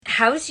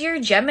how's your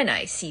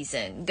Gemini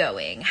season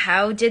going?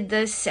 How did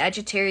the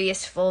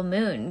Sagittarius full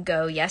moon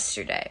go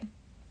yesterday?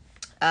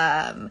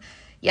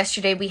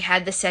 Yesterday we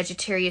had the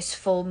Sagittarius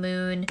full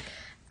moon.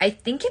 I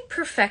think it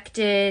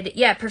perfected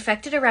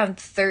around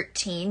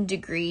 13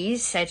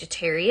 degrees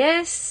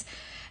Sagittarius.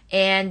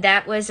 And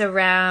that was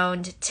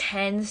around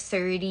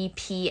 10:30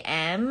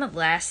 p.m.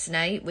 last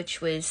night,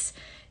 which was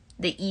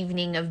the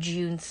evening of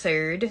June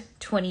 3rd,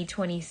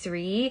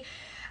 2023.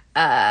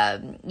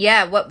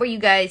 What were you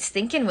guys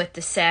thinking with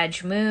the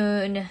Sag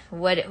moon?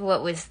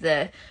 What was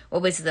the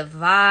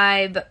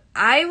vibe?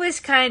 I was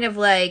kind of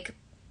like,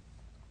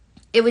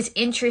 it was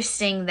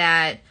interesting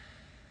that,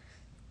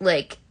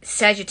 like,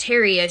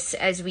 Sagittarius,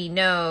 as we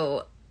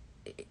know,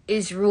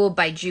 is ruled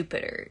by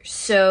Jupiter.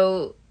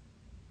 So,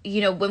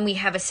 when we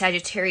have a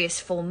Sagittarius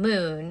full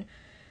moon,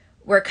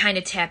 we're kind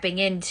of tapping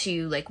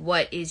into, like,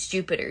 what is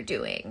Jupiter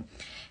doing?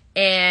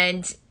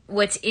 And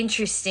what's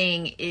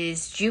interesting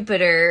is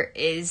Jupiter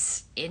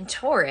is in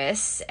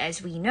Taurus.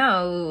 As we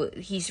know,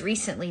 he's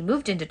recently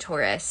moved into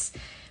Taurus,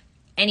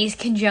 and he's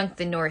conjunct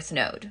the North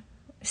Node.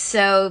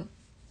 So,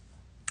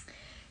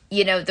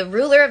 the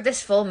ruler of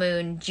this full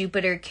moon,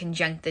 Jupiter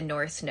conjunct the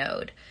North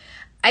Node.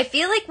 I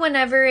feel like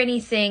whenever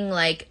anything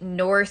like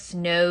North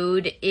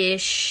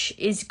Node-ish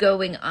is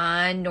going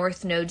on,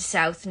 North Node,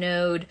 South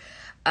Node,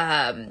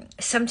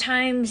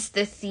 sometimes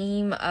the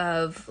theme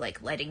of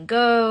like letting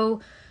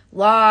go,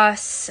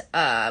 loss,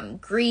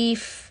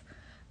 grief,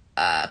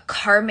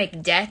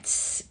 karmic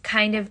debts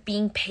kind of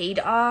being paid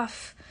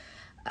off,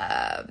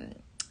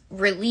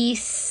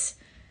 release,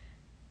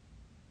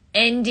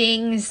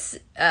 endings,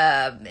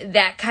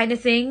 that kind of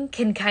thing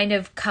can kind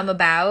of come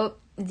about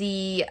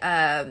the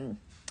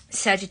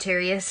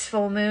Sagittarius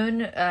full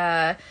moon.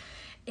 And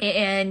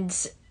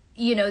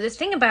the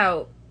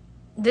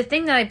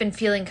thing that I've been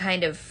feeling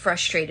kind of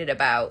frustrated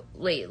about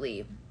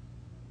lately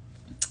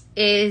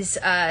is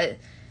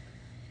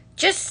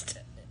just,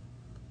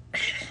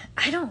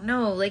 I don't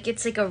know, like,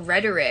 it's like a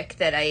rhetoric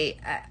that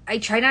I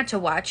try not to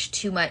watch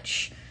too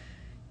much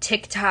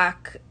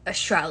TikTok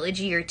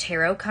astrology or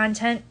tarot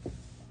content.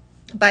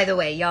 By the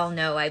way, y'all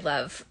know I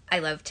love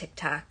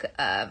TikTok.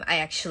 I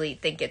actually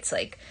think it's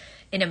like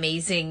an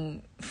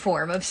amazing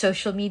form of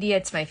social media.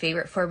 It's my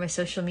favorite form of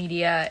social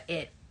media.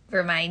 It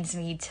reminds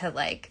me to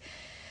like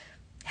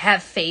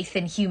have faith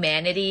in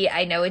humanity.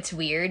 I know it's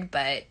weird,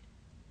 but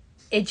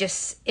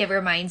it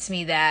reminds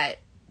me that,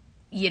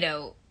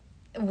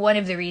 one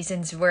of the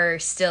reasons we're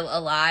still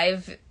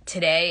alive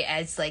today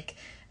as like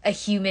a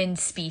human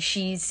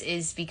species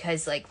is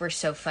because like we're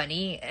so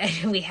funny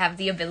and we have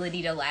the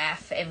ability to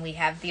laugh and we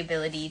have the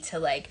ability to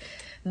like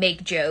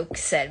make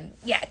jokes. And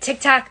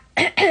TikTok,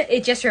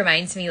 it just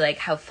reminds me like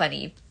how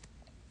funny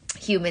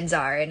humans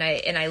are, and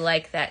I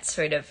like that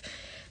sort of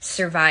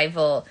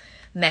survival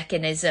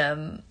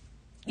mechanism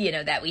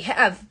that we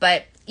have.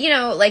 But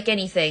like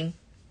anything,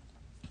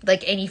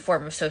 like any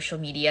form of social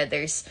media,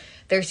 there's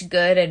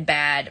good and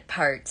bad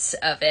parts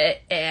of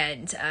it.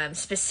 And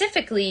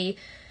specifically,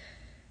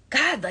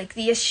 God, like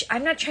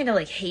I'm not trying to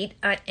like hate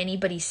on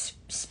anybody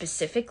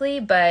specifically,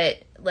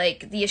 but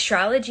like the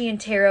astrology and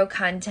tarot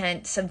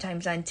content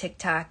sometimes on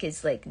TikTok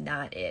is like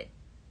not it.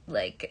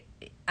 Like,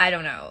 I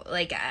don't know.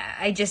 Like,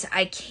 I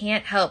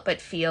can't help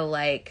but feel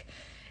like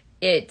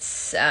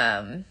it's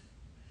not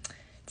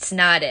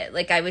it.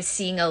 Like, I was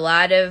seeing a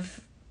lot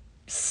of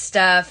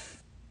stuff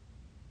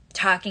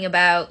talking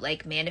about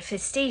like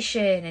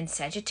manifestation and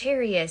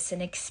Sagittarius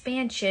and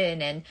expansion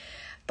and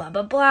blah,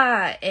 blah,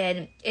 blah.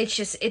 And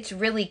it's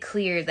really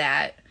clear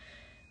that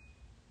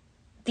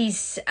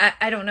these,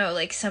 I don't know,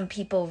 like some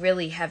people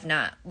really have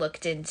not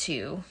looked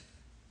into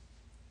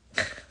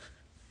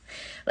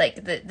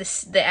like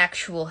the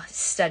actual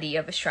study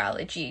of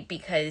astrology,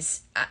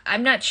 because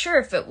I'm not sure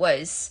if it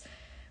was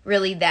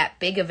really that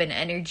big of an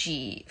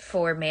energy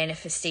for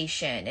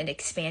manifestation and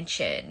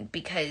expansion,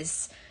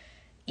 because,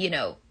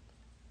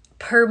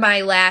 per my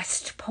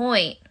last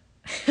point,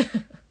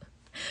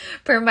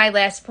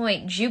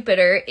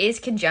 Jupiter is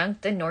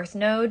conjunct the North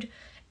Node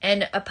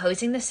and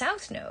opposing the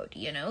South Node,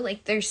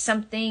 like there's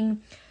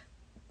something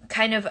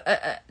kind of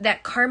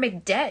that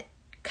karmic debt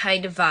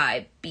kind of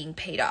vibe being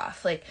paid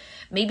off. Like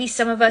maybe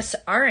some of us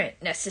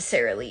aren't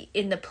necessarily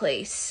in the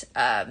place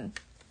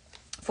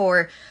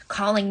for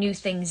calling new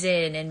things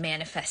in and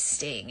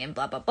manifesting and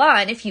blah, blah, blah.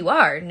 And if you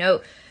are,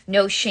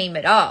 no shame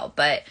at all.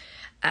 But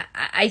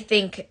I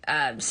think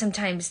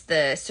sometimes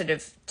the sort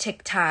of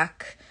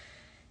TikTok,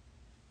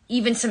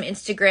 even some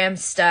Instagram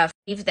stuff,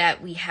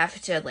 that we have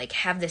to like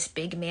have this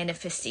big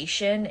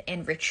manifestation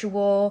and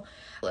ritual.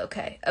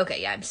 Okay,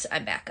 yeah,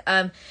 I'm back.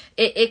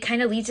 It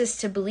kind of leads us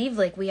to believe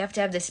like we have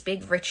to have this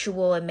big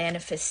ritual and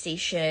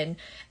manifestation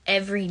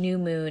every new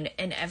moon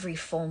and every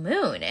full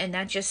moon, and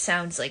that just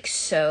sounds like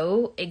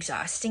so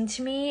exhausting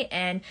to me.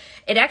 And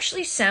it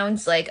actually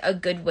sounds like a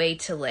good way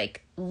to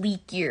like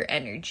leak your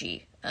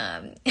energy,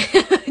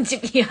 to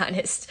be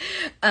honest.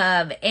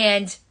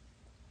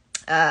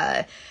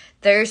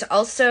 There's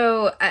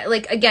also,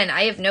 like, again,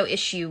 I have no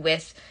issue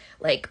with,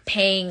 like,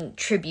 paying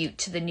tribute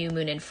to the new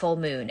moon and full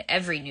moon,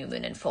 every new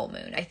moon and full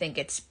moon. I think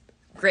it's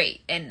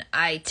great. And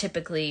I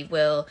typically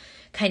will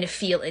kind of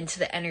feel into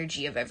the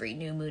energy of every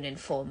new moon and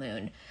full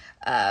moon.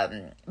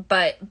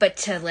 But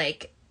to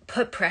like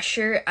put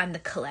pressure on the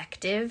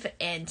collective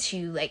and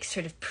to like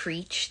sort of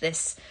preach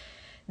this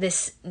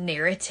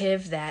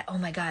narrative that, oh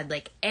my God,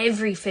 like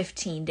every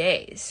 15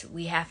 days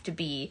we have to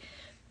be,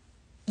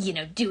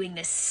 doing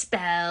this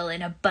spell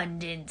and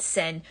abundance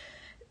and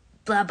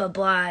blah, blah,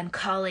 blah, and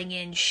calling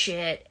in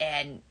shit.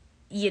 And,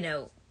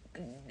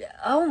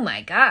 oh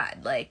my God,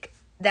 like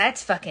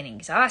that's fucking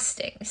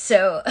exhausting.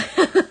 So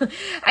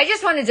I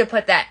just wanted to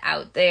put that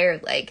out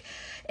there. Like,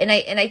 and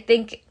I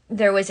think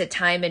there was a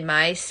time in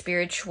my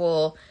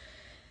spiritual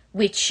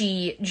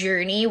witchy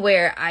journey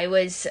where I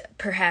was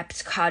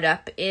perhaps caught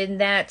up in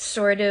that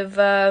sort of,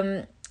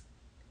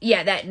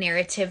 that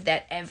narrative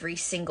that every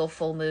single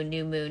full moon,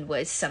 new moon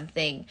was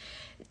something,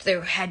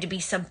 there had to be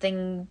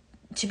something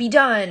to be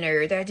done,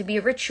 or there had to be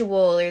a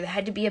ritual, or there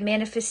had to be a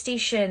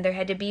manifestation, there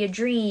had to be a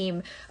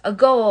dream, a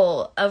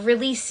goal, a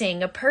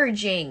releasing, a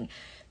purging.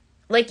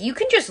 Like, you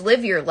can just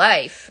live your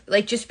life.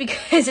 Like, just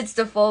because it's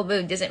the full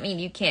moon doesn't mean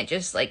you can't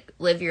just, like,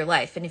 live your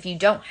life. And if you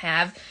don't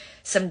have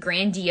some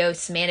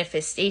grandiose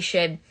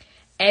manifestation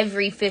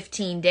every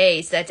 15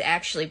 days, that's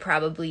actually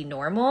probably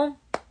normal.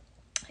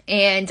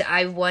 And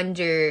I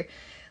wonder,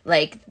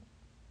 like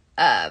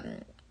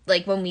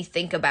when we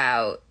think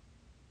about,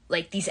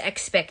 like, these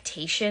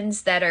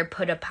expectations that are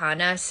put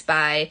upon us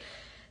by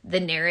the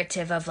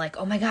narrative of, like,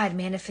 oh my God,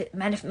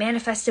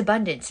 manifest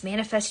abundance,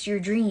 manifest your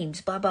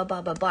dreams, blah, blah,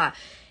 blah, blah, blah.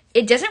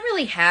 It doesn't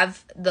really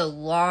have the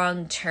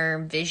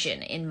long-term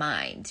vision in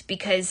mind,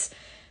 because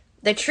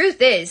the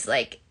truth is,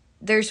 like,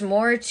 there's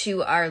more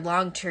to our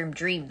long-term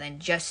dream than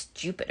just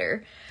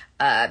Jupiter.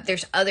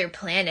 There's other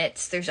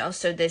planets. There's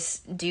also this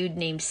dude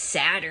named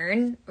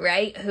Saturn,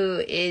 right? Who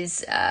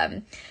is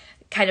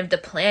kind of the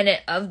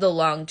planet of the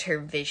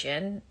long-term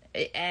vision.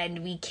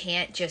 And we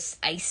can't just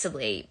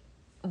isolate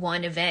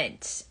one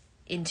event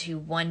into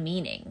one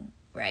meaning,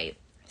 right?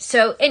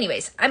 So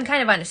anyways, I'm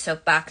kind of on a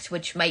soapbox,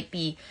 which might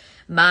be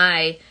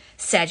my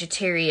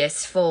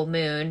Sagittarius full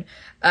moon.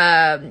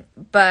 And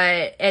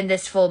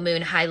this full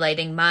moon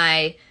highlighting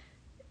my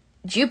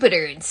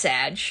Jupiter in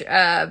Sag.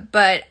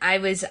 But I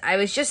was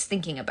just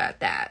thinking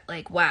about that.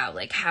 Like, wow,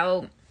 like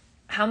how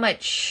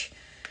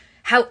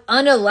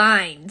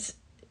unaligned,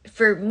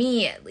 for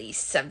me at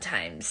least,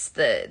 sometimes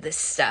the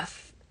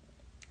stuff,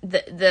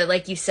 the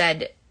like you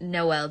said,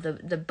 Noelle,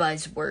 the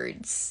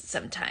buzzwords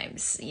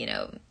sometimes,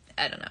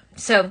 I don't know.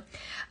 So,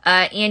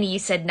 Annie, you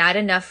said not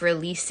enough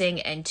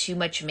releasing and too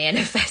much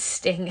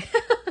manifesting.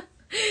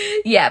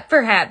 Yeah,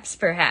 perhaps,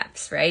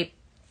 right?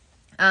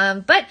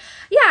 But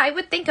yeah, I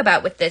would think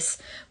about with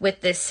this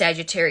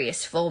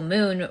Sagittarius full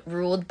moon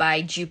ruled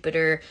by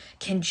Jupiter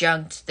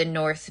conjunct the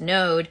North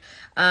Node,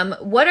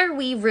 what are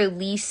we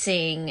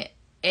releasing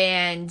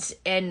and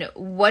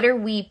what are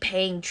we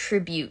paying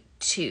tribute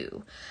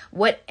to?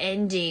 What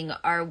ending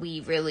are we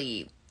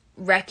really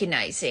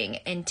recognizing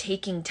and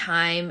taking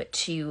time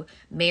to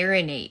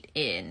marinate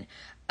in?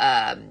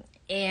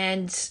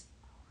 And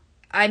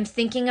I'm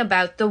thinking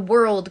about the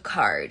World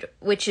card,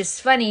 which is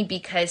funny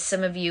because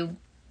some of you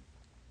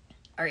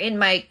are in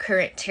my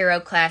current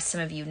tarot class.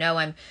 Some of you know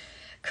I'm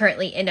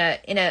currently in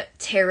a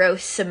tarot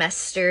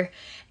semester,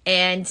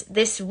 and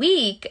this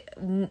week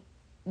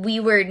we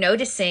were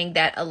noticing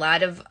that a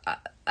lot of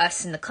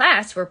us in the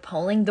class were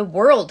pulling the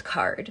World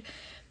card.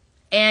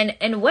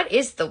 And what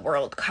is the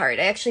World card?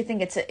 I actually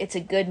think it's a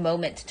good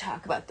moment to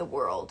talk about the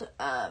World,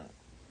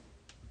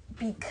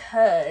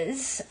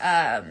 because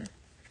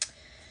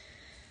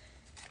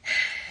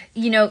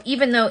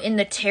even though in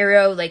the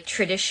tarot, like,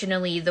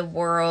 traditionally the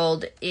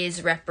World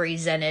is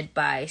represented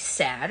by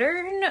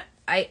Saturn,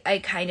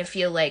 I kind of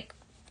feel like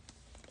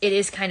it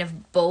is kind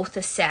of both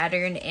a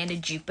Saturn and a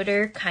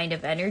Jupiter kind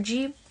of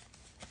energy.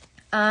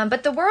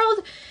 But the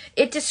World,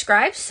 it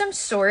describes some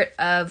sort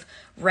of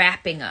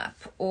wrapping up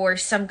or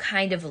some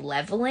kind of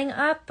leveling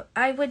up,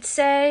 I would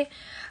say.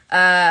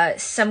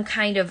 Some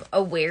kind of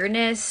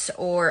awareness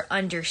or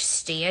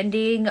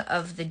understanding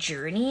of the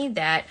journey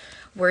that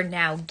we're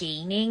now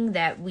gaining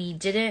that we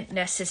didn't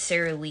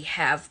necessarily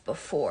have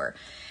before.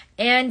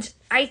 And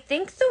I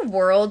think the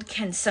World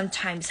can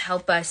sometimes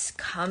help us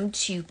come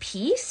to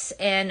peace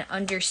and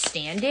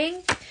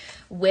understanding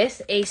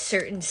with a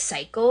certain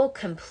cycle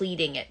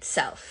completing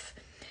itself.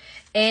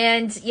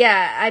 And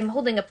yeah, I'm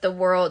holding up the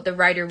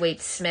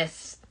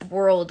Rider-Waite-Smith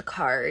World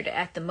card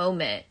at the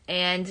moment.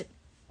 And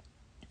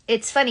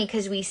it's funny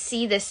because we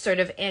see this sort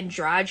of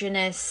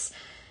androgynous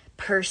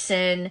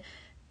person.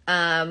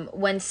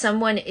 When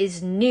someone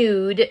is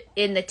nude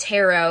in the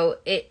tarot,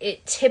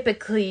 it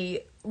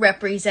typically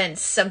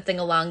represents something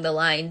along the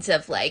lines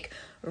of like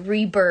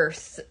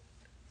rebirth,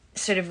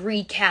 sort of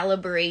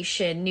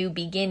recalibration, new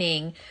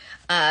beginning.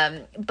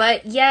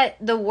 But yet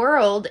the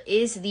World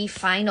is the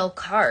final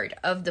card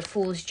of the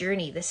Fool's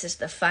Journey. This is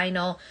the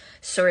final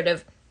sort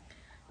of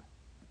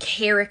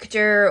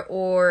character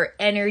or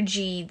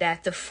energy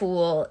that the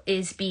Fool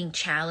is being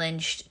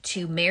challenged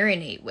to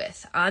marinate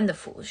with on the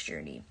Fool's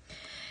Journey.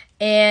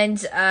 And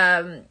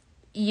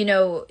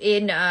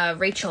in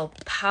Rachel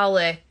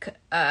Pollack,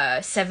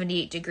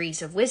 78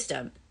 Degrees of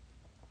Wisdom,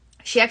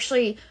 she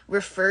actually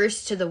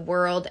refers to the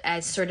world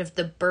as sort of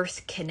the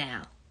birth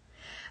canal,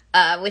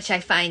 which I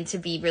find to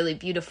be really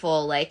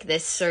beautiful. Like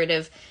this sort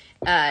of,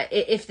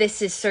 if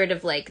this is sort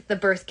of like the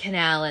birth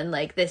canal, and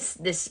like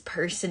this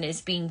person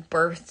is being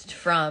birthed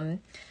from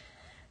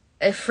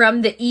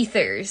the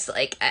ethers,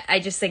 like I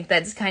just think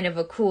that's kind of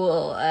a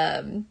cool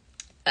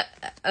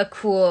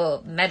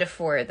cool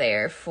metaphor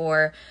there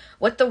for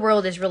what the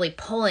world is really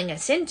pulling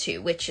us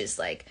into, which is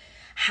like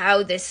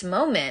how this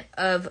moment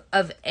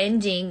of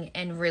ending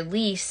and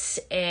release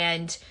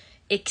and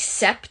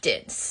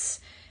acceptance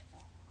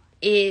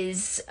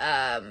is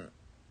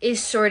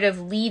sort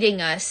of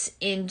leading us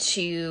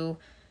into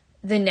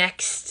the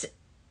next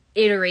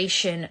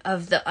iteration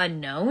of the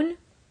unknown.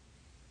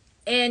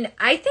 And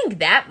I think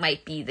that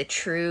might be the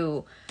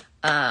true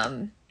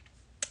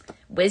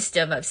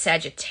wisdom of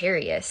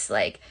Sagittarius.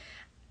 Like,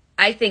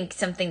 I think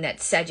something that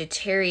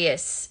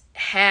Sagittarius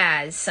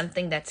has,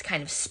 something that's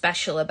kind of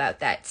special about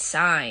that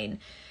sign,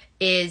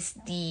 is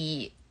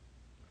the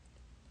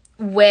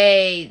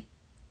way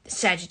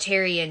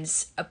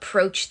Sagittarians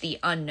approach the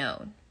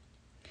unknown.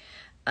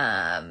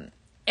 And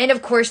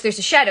of course there's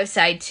a shadow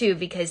side too,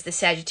 because the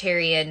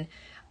Sagittarian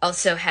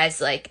also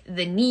has like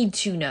the need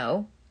to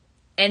know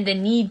and the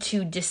need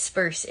to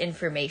disperse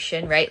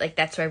information, right? Like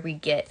that's why we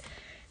get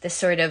the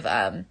sort of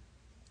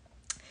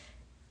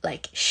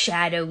like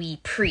shadowy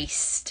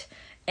priest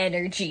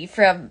energy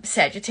from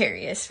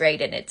Sagittarius,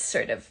 right? And it's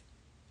sort of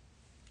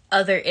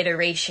other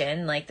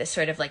iteration, like the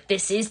sort of like,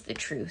 this is the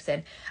truth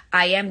and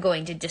I am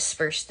going to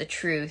disperse the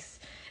truth.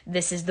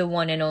 This is the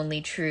one and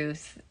only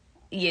truth,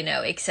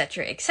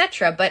 etc.,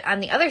 etc. But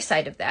on the other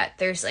side of that,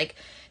 there's like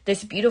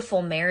this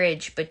beautiful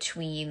marriage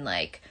between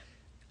like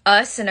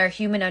us and our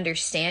human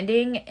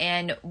understanding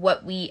and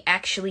what we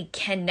actually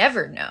can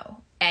never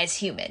know as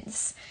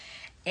humans.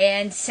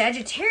 And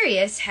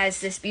Sagittarius has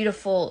this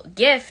beautiful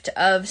gift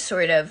of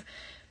sort of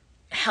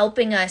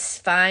helping us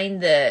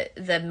find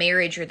the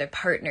marriage or the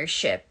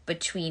partnership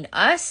between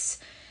us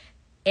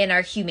and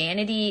our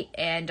humanity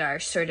and our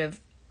sort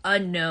of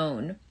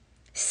unknown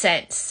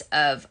sense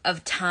of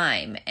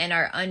time, and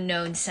our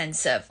unknown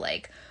sense of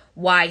like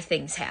why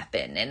things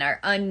happen, and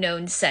our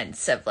unknown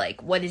sense of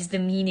like what is the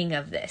meaning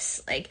of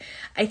this. Like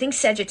I think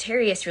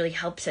Sagittarius really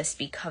helps us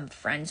become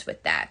friends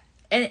with that,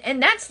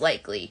 and that's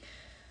likely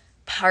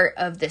part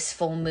of this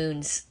full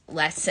moon's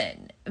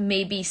lesson.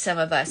 Maybe some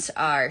of us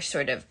are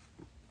sort of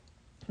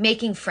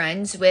making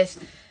friends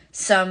with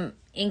some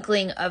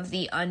inkling of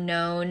the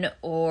unknown,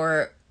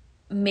 or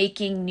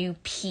making new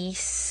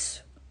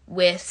peace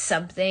with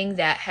something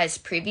that has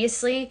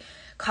previously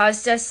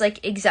caused us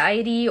like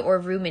anxiety or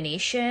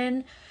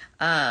rumination.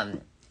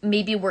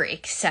 Maybe we're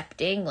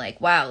accepting like,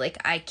 wow, like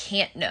I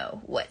can't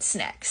know what's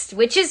next,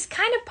 which is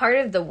kind of part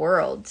of the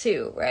world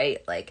too, right?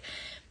 Like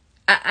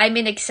I'm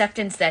in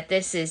acceptance that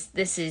this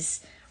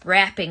is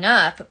wrapping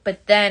up,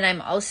 but then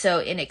I'm also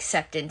in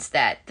acceptance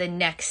that the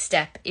next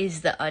step is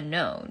the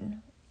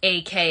unknown,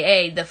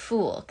 aka the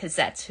Fool, because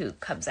that's who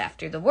comes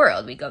after the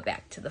world. We go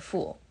back to the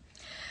Fool.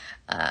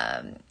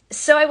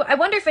 So I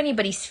wonder if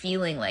anybody's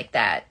feeling like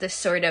that, the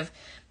sort of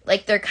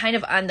like they're kind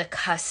of on the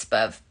cusp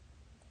of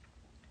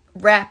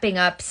wrapping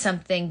up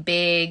something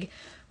big,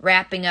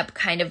 wrapping up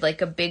kind of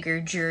like a bigger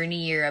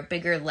journey or a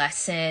bigger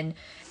lesson,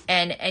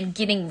 and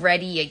getting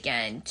ready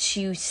again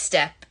to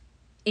step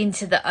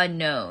into the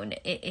unknown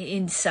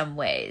in some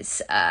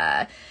ways.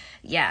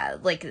 Yeah,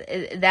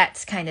 like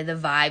that's kind of the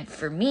vibe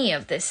for me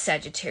of this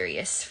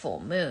Sagittarius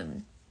full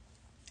moon.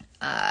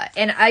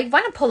 And I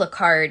want to pull a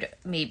card,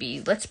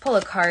 maybe. Let's pull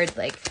a card,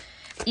 like,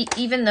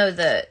 even though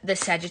the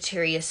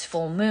Sagittarius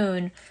full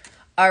moon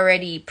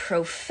already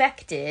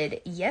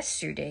profected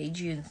yesterday,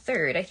 June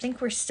 3rd, I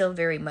think we're still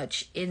very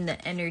much in the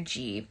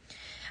energy.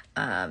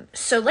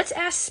 So let's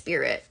ask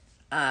Spirit,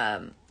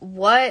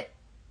 what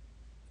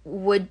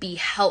would be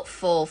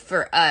helpful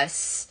for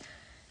us?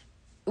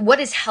 What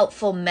is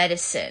helpful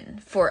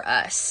medicine for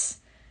us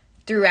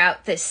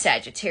throughout this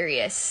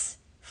Sagittarius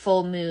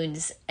full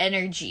moon's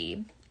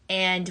energy?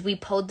 And we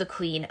pulled the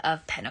Queen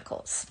of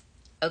Pentacles.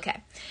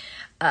 Okay.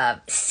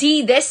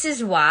 See, this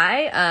is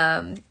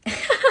why,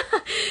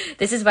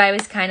 this is why I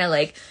was kind of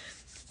like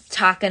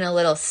talking a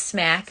little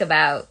smack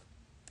about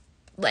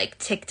like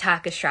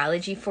TikTok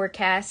astrology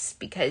forecasts,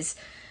 because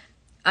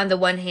on the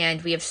one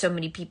hand, we have so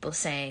many people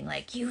saying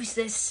like, use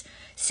this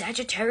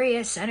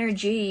Sagittarius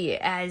energy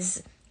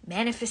as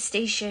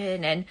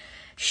manifestation and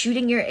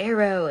shooting your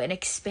arrow and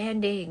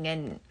expanding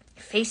and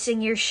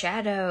facing your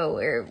shadow,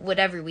 or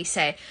whatever we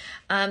say.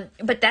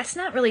 But that's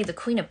not really the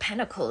Queen of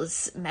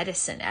Pentacles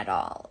medicine at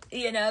all.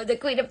 The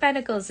Queen of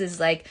Pentacles is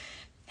like,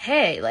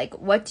 hey, like,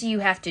 what do you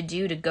have to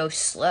do to go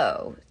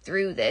slow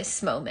through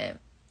this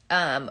moment?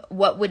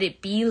 What would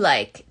it be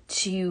like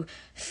to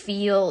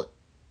feel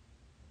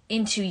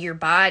into your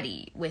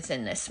body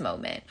within this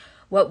moment?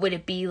 What would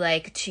it be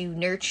like to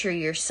nurture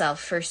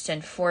yourself first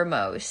and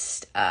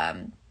foremost?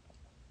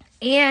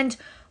 And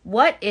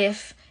what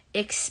if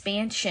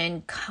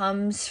expansion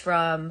comes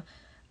from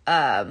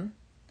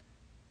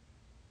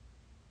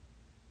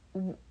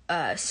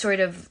sort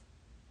of,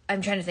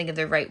 I'm trying to think of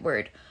the right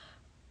word.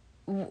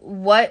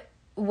 What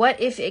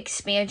if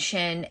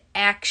expansion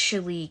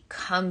actually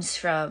comes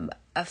from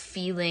a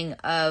feeling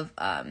of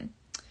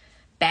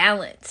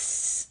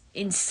balance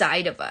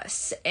inside of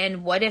us?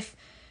 And what if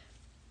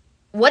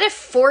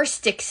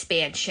forced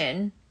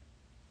expansion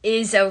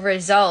is a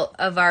result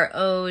of our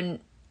own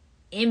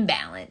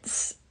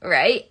imbalance,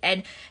 right?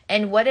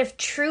 And what if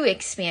true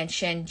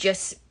expansion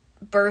just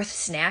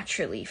births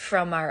naturally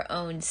from our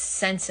own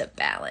sense of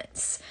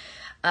balance?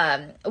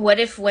 What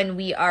if when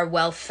we are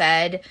well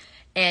fed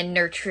and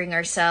nurturing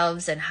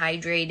ourselves and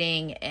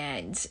hydrating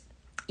and,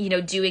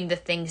 doing the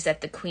things that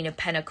the Queen of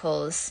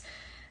Pentacles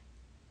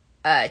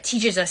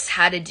teaches us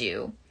how to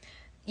do,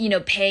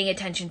 paying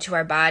attention to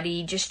our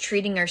body, just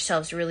treating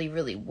ourselves really,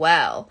 really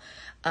well.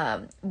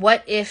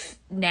 What if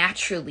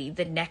naturally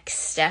the next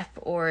step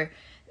or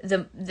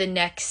the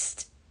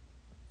next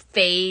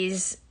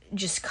phase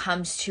just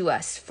comes to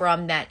us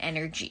from that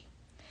energy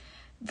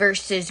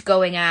versus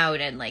going out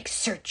and like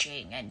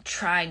searching and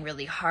trying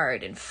really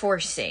hard and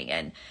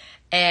forcing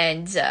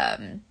and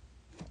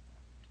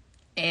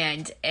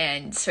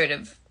sort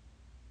of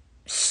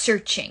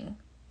searching,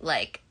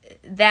 like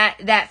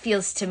that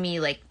feels to me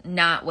like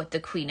not what the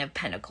Queen of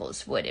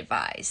Pentacles would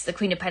advise. The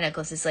Queen of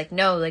Pentacles is like,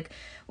 no, like,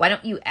 why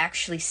don't you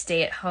actually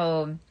stay at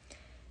home,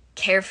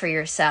 care for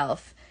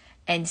yourself,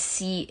 and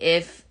see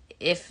if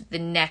the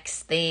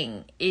next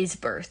thing is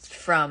birthed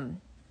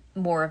from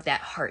more of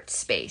that heart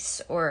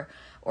space or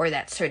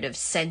that sort of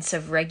sense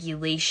of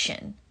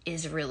regulation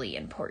is really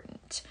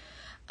important.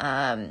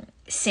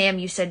 Sam,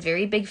 you said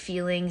very big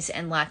feelings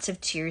and lots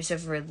of tears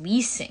of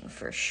releasing,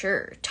 for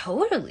sure.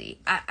 Totally.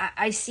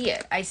 I see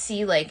it. I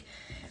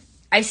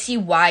see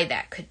why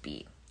that could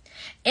be.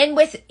 And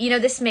with,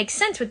 this makes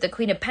sense with the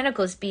Queen of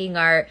Pentacles being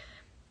our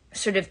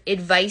sort of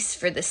advice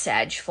for the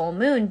Sag full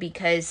moon,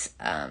 because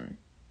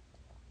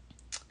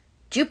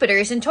Jupiter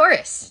is in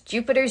Taurus.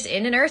 Jupiter's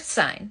in an earth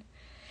sign.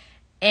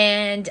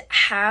 And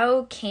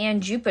how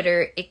can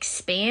Jupiter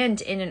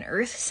expand in an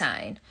earth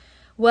sign?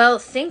 Well,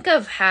 think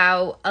of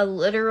how a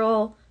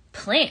literal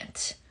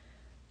plant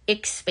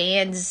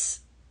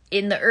expands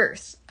in the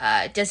earth.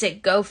 Does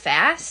it go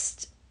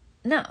fast?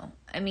 No.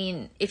 I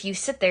mean, if you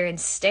sit there and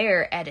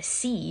stare at a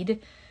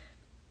seed,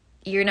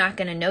 you're not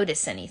going to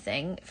notice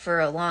anything for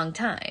a long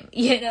time.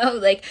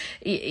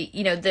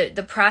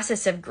 The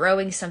process of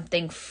growing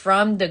something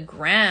from the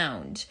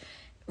ground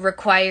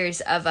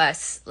requires of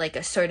us like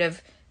a sort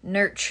of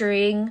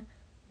nurturing,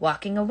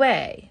 walking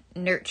away,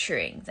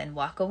 nurturing, then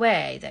walk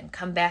away, then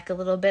come back a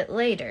little bit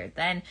later,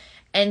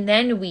 and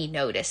then we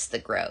notice the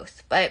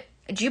growth. But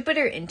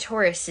Jupiter in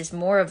Taurus is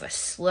more of a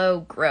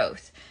slow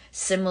growth,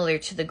 similar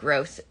to the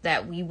growth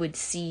that we would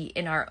see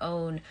in our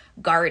own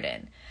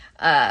garden.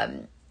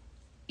 And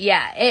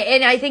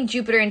I think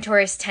Jupiter in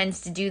Taurus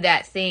tends to do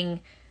that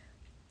thing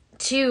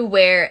too,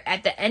 where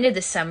at the end of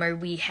the summer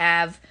we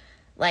have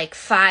like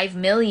 5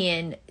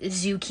 million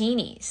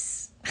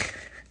zucchinis.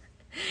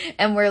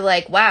 And we're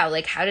like, wow,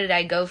 like how did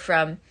I go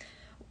from,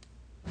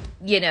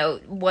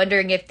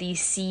 wondering if these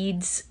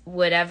seeds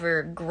would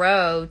ever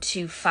grow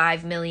to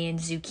 5 million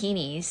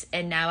zucchinis,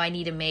 and now I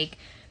need to make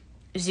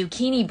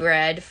zucchini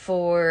bread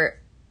for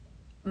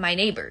my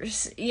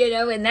neighbors,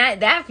 and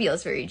that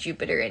feels very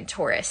Jupiter and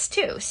Taurus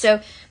too.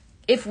 So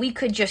if we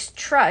could just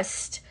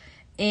trust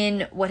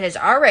in what has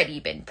already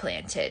been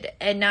planted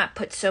and not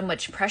put so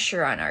much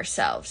pressure on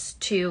ourselves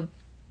to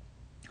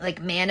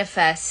like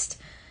manifest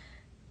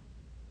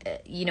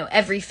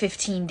every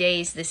 15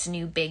 days, this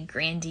new big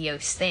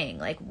grandiose thing.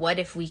 Like, what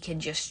if we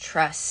can just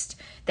trust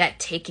that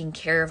taking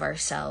care of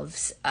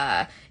ourselves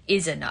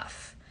is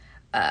enough,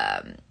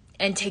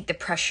 and take the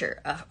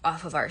pressure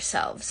off of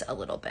ourselves a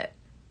little bit.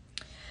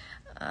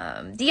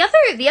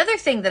 The other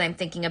thing that I'm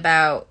thinking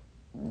about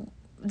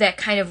that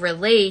kind of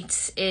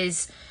relates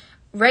is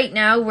right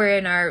now we're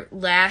in our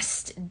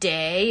last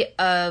day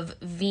of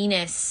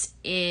Venus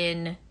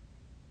in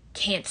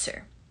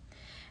Cancer.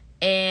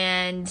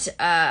 And,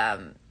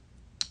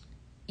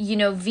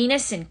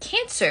 Venus in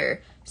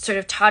Cancer sort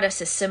of taught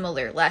us a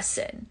similar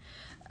lesson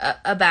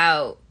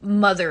about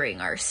mothering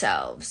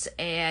ourselves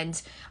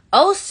and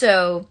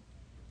also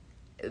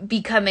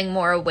becoming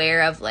more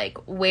aware of like,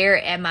 where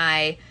am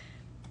I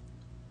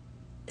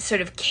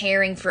sort of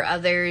caring for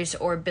others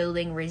or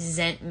building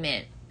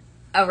resentment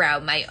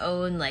around my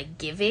own like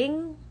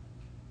giving,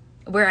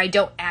 where I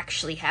don't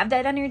actually have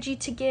that energy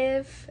to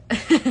give.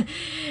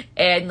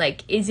 And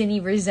like, is any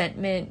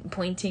resentment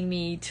pointing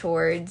me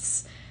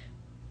towards,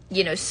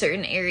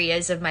 certain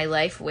areas of my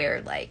life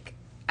where like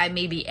I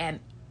maybe am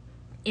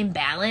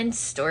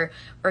imbalanced or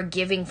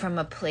giving from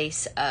a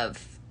place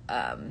of,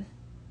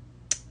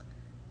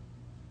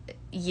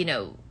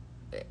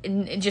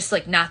 just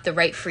like not the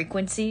right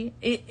frequency,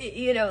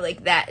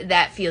 like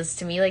that feels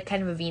to me like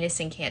kind of a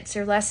Venus in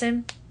Cancer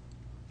lesson.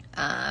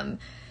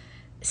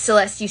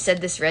 Celeste, you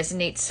said this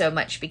resonates so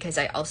much because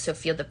I also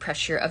feel the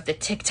pressure of the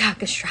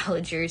TikTok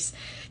astrologers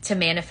to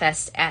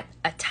manifest at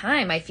a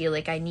time I feel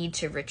like I need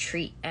to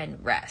retreat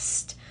and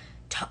rest.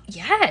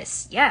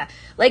 Yes, yeah.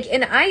 Like,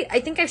 and I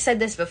think I've said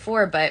this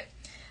before, but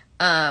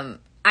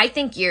I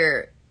think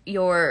your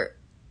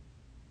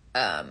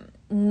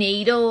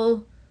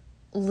natal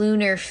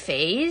lunar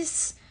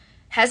phase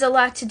has a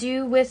lot to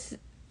do with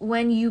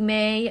when you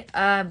may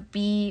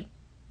be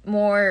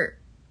more,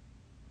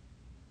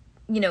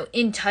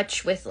 in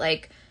touch with,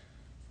 like,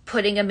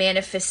 putting a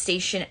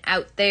manifestation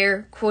out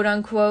there, quote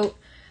unquote.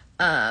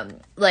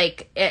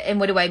 Like, and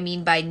what do I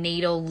mean by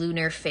natal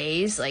lunar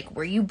phase? Like,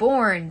 were you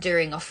born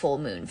during a full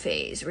moon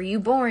phase? Were you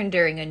born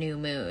during a new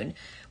moon?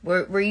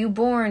 Were you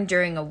born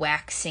during a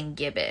waxing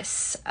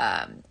gibbous?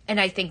 And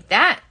I think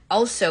that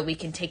also we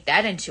can take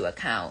that into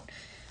account,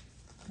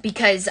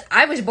 because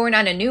I was born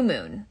on a new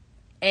moon,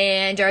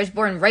 and I was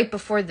born right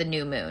before the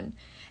new moon.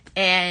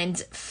 And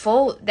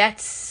full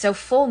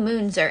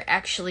moons are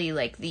actually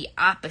like the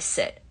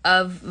opposite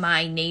of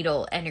my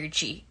natal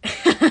energy.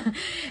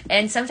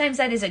 And sometimes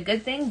that is a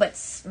good thing,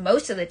 but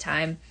most of the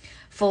time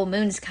full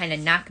moons kind of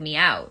knock me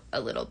out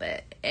a little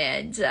bit.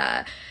 And,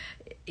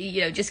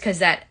 just because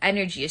that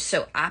energy is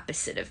so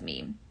opposite of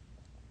me.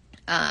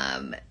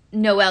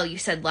 Noelle, you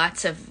said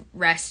lots of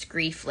rest,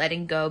 grief,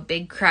 letting go,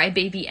 big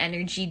crybaby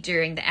energy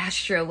during the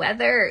astro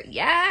weather.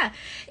 Yeah.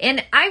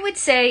 And I would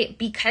say,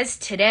 because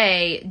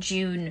today,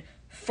 June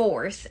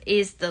 4th,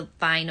 is the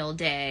final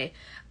day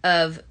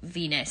of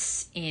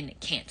Venus in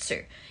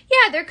Cancer.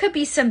 Yeah, there could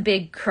be some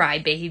big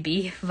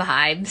crybaby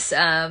vibes.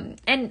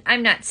 And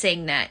I'm not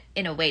saying that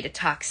in a way to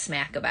talk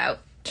smack about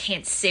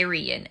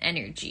Cancerian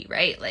energy,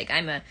 right? Like,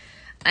 I'm a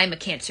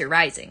Cancer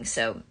rising,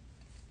 so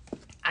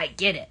I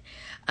get it.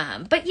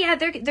 But yeah,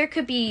 there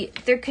could be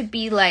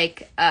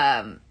like,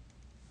 what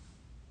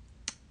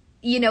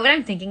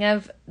I'm thinking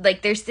of?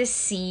 Like, there's this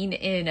scene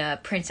in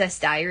Princess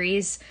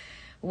Diaries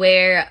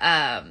where,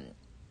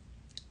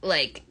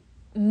 like,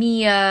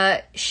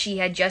 Mia, she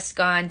had just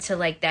gone to,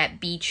 like, that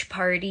beach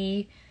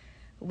party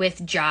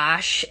with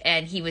Josh,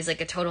 and he was,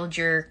 like, a total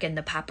jerk, and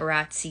the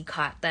paparazzi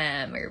caught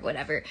them, or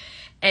whatever.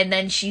 And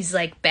then she's,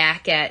 like,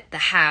 back at the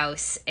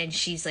house, and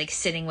she's, like,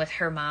 sitting with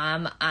her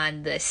mom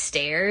on the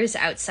stairs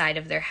outside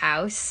of their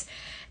house,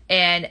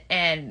 and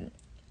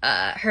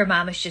her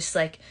mom is just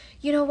like,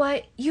 you know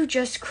what, you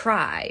just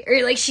cry.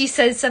 Or, like, she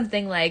says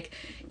something like,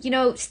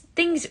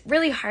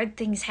 really hard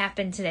things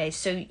happen today,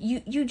 so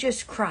you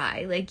just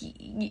cry. Like,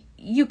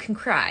 you can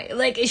cry.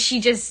 Like,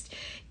 she just,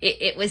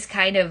 it was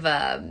kind of,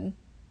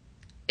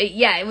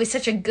 it was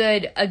such a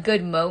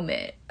good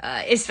moment,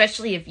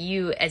 especially if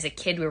you as a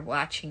kid were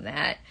watching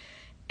that,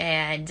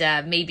 and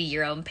maybe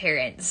your own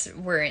parents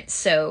weren't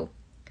so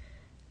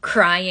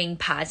crying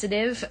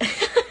positive.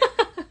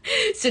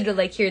 So to,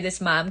 like, hear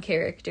this mom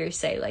character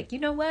say, like, you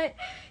know what,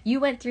 you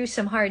went through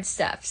some hard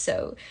stuff,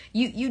 so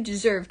you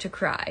deserve to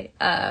cry.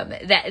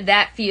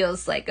 That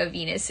feels like a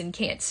Venus in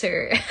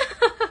Cancer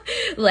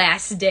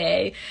last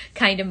day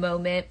kind of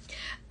moment.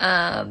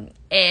 And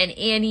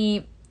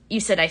Annie, you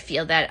said, I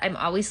feel that I'm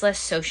always less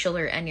social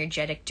or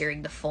energetic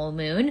during the full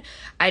moon.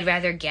 I'd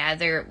rather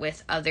gather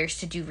with others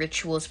to do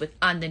rituals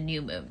on the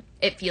new moon.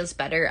 It feels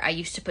better. I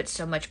used to put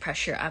so much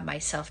pressure on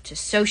myself to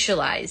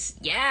socialize.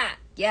 Yeah,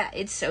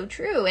 it's so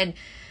true. And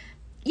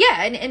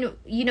yeah, and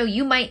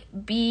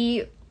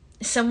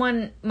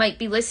someone might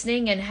be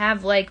listening and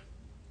have, like,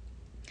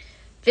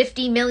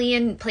 50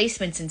 million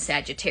placements in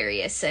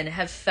Sagittarius and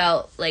have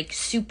felt, like,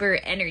 super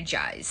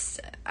energized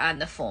on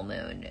the full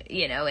moon,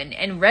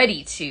 and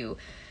ready to,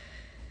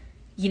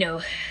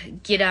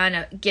 get on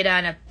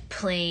a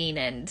plane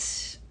and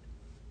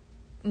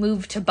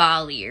move to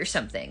Bali or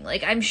something.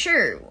 Like, I'm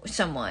sure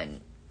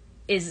someone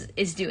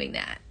is doing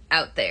that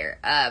out there.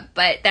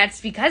 But that's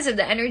because of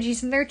the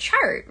energies in their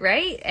chart,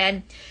 right?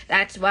 And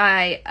that's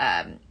why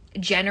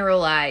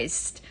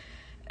generalized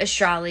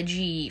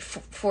astrology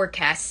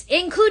forecasts,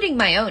 including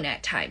my own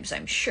at times,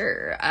 I'm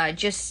sure,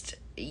 just,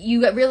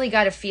 you really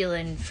got to feel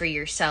in for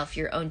yourself,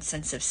 your own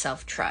sense of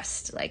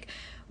self-trust, like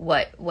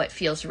what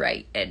feels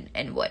right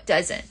and what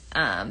doesn't.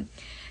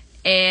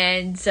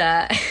 And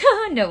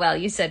Noelle,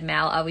 you said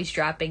Mal always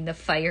dropping the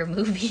fire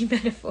movie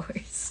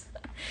metaphors.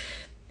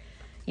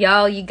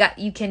 Y'all, you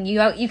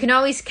can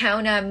always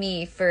count on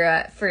me for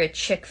a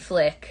chick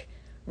flick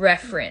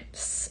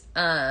reference.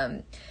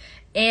 And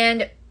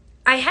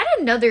I had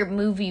another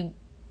movie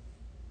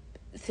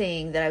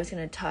thing that I was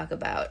going to talk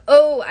about.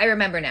 Oh, I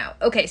remember now.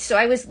 Okay, so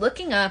I was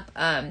looking up,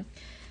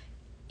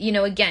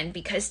 again,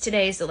 because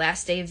today is the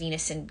last day of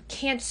Venus in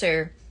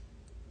Cancer,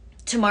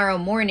 tomorrow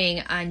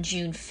morning on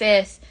June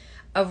 5th,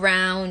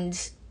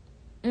 around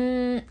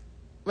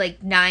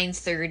like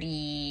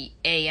 9:30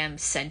 a.m.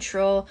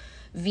 Central,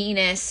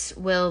 Venus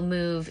will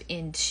move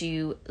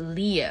into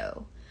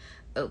Leo.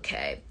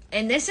 Okay.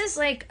 And this is,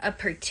 like, a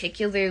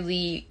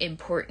particularly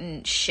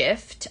important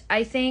shift,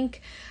 I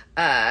think.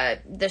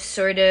 The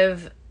sort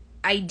of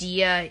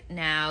idea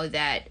now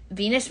that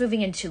Venus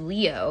moving into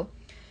Leo,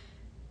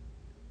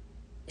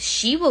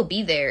 she will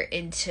be there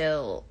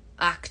until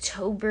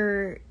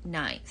October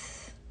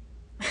 9th.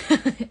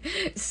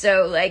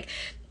 So, like,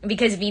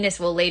 because Venus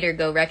will later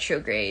go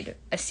retrograde,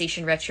 a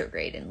station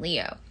retrograde in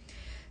Leo.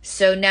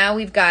 So now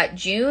we've got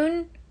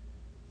June,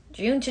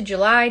 June to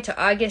July to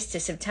August to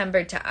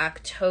September to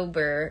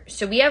October.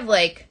 So we have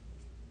like,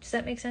 does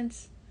that make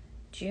sense?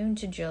 June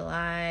to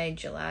July,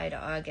 July to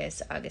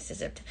August, August to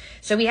September.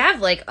 So we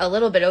have like a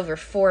little bit over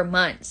 4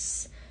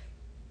 months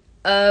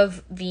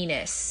of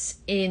Venus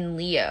in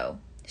Leo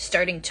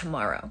starting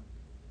tomorrow.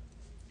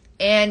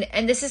 And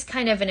this is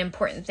kind of an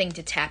important thing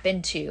to tap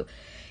into.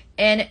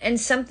 And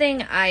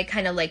something I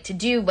kind of like to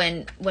do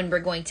when we're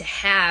going to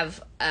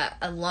have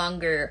a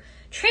longer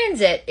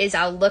transit is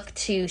I'll look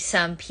to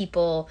some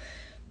people,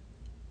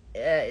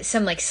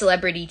 some like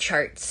celebrity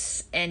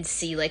charts, and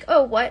see like,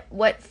 oh,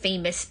 what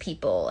famous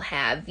people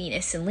have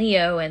Venus and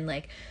Leo, and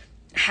like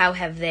how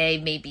have they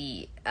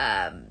maybe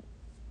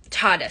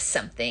taught us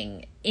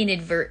something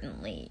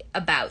inadvertently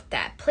about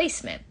that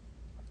placement.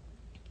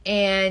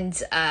 And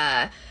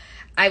I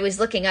was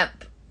looking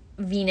up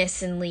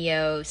Venus and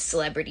Leo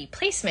celebrity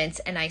placements,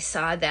 and I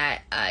saw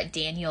that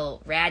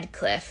Daniel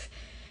Radcliffe,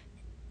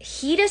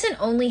 he doesn't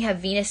only have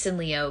Venus in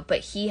Leo,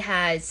 but he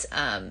has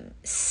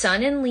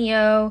Sun in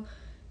Leo,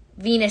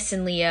 Venus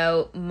in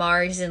Leo,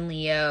 Mars in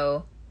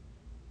Leo,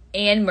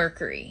 and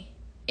Mercury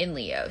in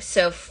Leo.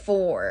 So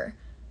four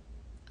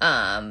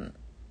Leo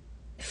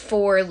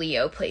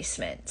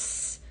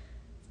placements,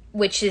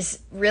 which is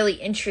really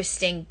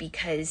interesting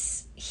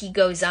because he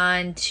goes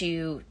on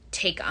to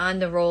take on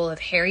the role of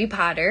Harry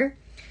Potter,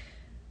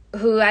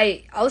 who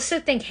I also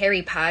think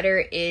Harry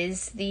Potter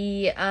is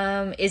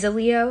a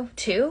Leo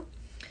too.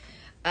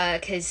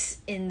 Because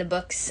in the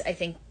books, I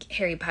think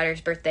Harry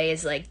Potter's birthday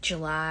is like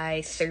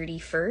July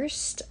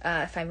 31st,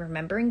 if I'm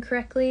remembering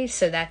correctly.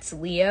 So that's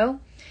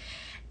Leo.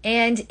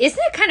 And isn't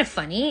it kind of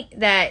funny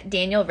that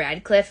Daniel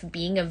Radcliffe,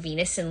 being a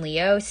Venus in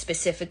Leo,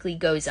 specifically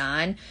goes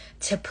on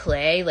to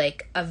play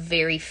like a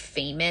very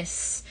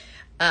famous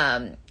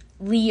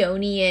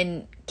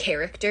Leonian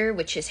character,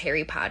 which is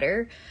Harry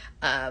Potter.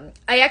 I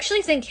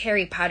actually think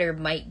Harry Potter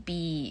might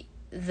be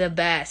the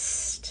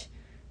best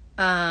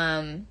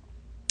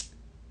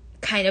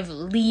kind of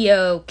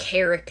Leo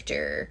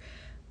character,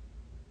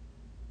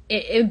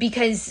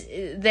 because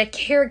the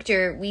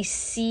character, we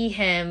see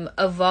him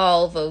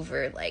evolve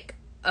over like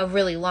a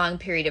really long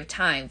period of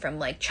time, from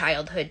like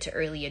childhood to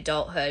early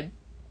adulthood,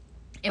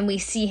 and we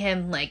see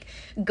him like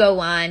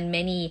go on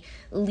many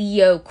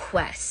Leo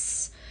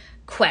quests.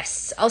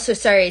 Also,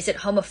 sorry, is it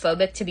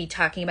homophobic to be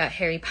talking about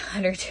Harry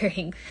Potter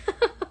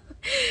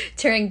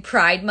during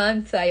Pride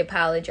Month? I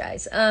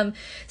apologize.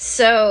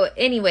 So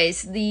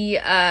anyways, the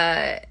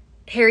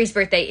Harry's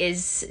birthday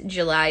is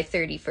July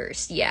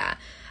 31st. Yeah.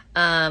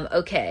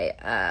 Okay.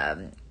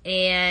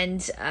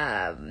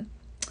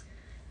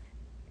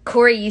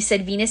 Corey, you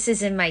said Venus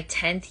is in my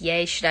 10th.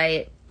 Yay.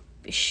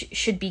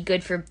 Should be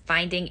good for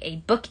finding a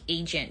book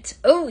agent.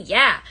 Oh,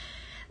 yeah.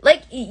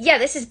 Like, yeah,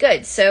 this is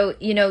good. So,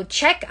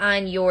 check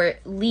on your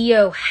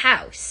Leo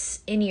house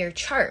in your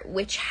chart.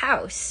 Which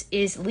house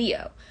is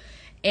Leo?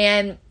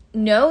 And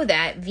know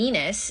that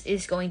Venus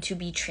is going to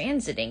be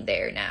transiting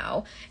there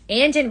now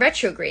and in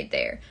retrograde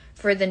there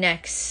for the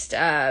next,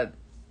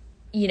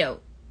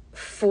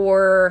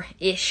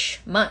 4-ish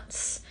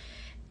months.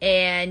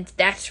 And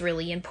that's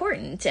really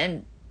important.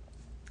 And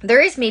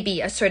there is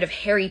maybe a sort of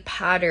Harry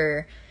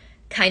Potter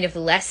kind of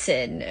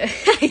lesson, I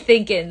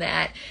think, in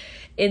that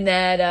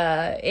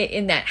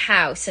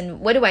house. And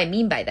what do I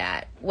mean by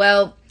that?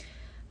 Well,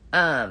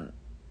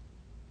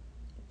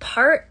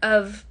 part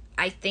of,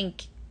 I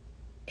think,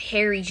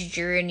 Harry's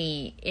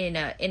journey in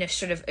a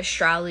sort of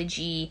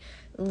astrology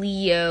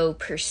Leo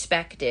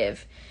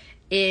perspective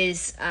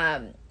is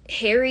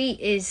Harry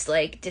is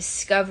like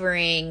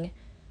discovering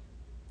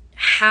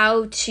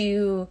how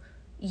to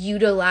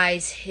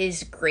utilize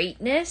his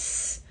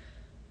greatness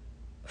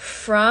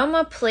from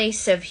a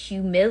place of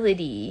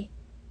humility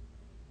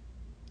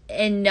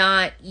and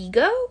not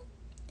ego.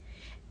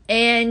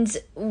 And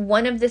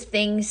one of the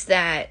things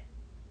that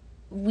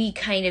we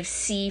kind of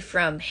see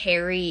from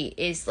Harry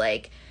is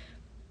like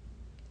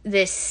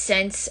this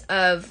sense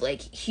of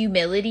like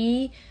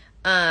humility,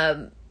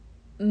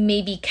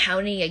 maybe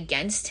counting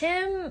against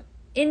him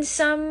in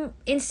some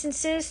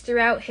instances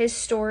throughout his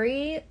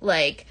story,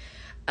 like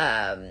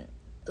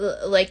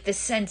the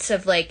sense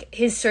of like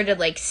his sort of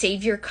like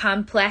savior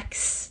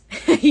complex,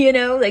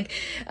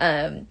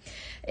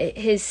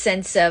 his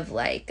sense of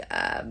like,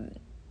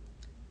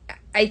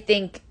 I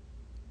think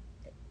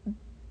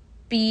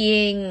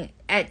being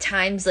at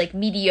times like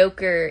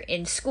mediocre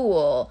in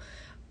school,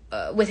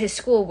 with his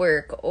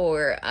schoolwork,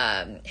 or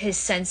his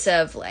sense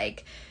of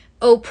like,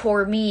 oh,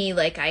 poor me,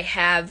 like I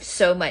have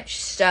so much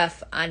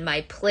stuff on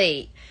my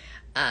plate,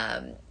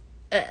 and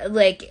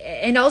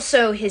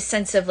also his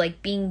sense of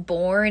like being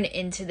born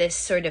into this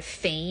sort of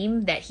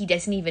fame that he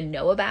doesn't even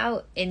know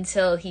about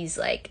until he's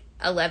like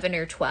 11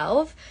 or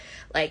 12.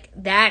 Like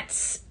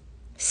that's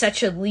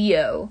such a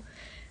Leo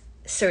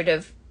sort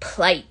of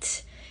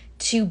plight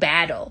to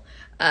battle.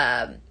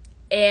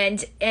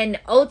 And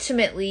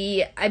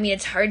ultimately, I mean,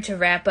 it's hard to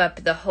wrap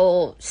up the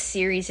whole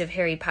series of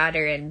Harry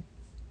Potter in,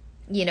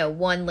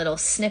 one little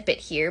snippet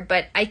here,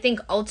 but I think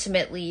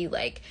ultimately,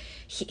 like,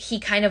 he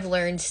kind of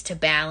learns to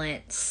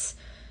balance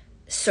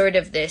sort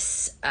of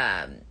this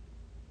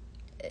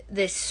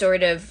this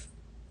sort of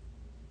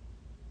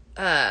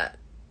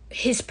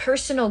his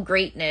personal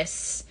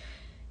greatness.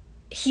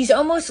 He's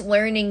almost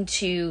learning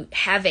to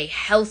have a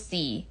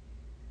healthy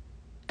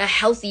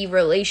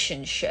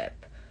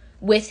relationship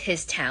with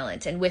his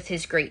talent and with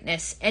his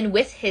greatness and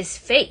with his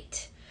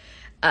fate.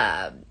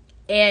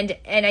 And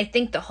I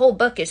think the whole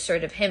book is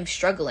sort of him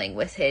struggling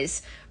with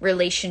his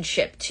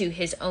relationship to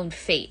his own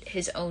fate,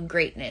 his own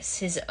greatness,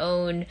 his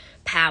own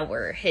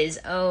power, his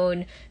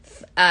own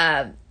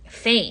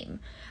fame.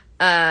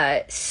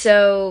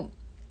 So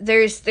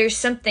there's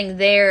something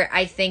there.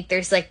 I think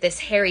there's like this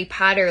Harry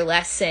Potter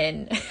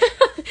lesson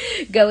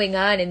going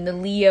on in the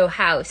Leo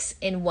house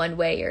in one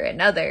way or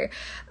another.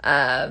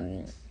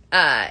 And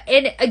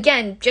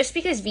again, just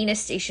because Venus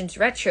stations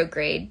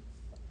retrogrades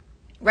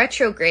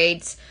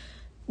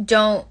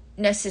don't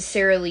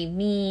necessarily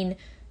mean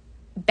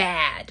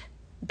bad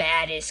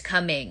is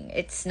coming.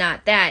 It's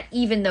not that,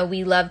 even though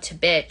we love to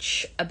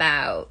bitch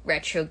about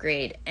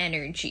retrograde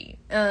energy,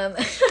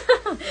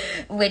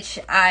 which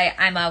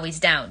I'm always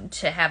down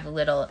to have a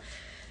little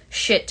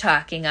shit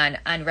talking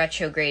on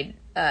retrograde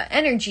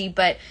energy.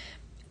 But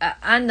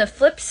on the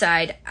flip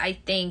side, I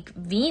think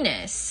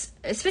Venus,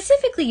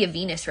 specifically a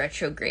Venus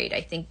retrograde,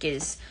 I think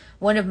is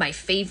one of my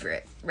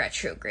favorite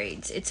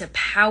retrogrades. It's a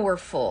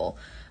powerful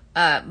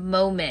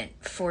moment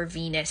for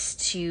Venus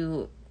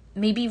to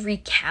maybe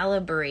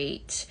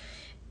recalibrate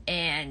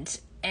and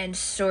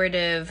sort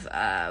of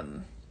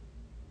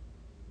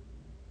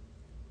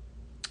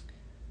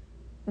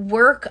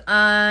work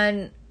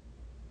on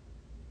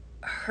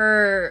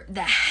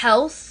the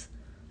health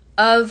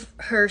of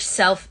her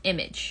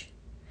self-image.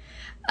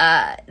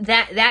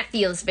 That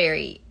feels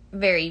very,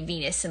 very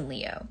Venus and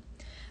Leo.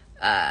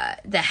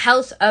 The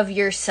health of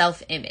your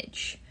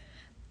self-image.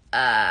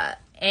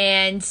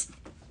 And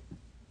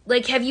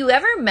like, have you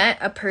ever met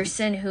a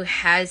person who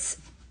has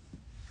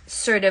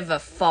sort of a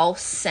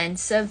false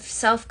sense of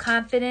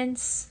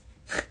self-confidence?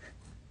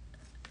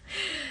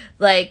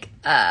 Like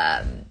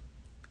a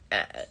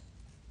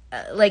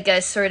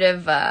sort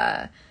of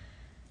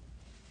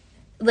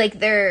like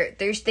they're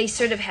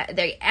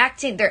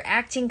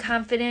acting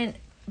confident,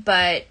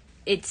 but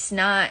it's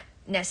not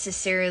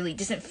necessarily,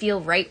 doesn't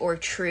feel right or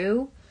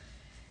true.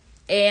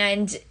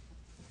 And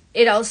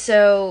it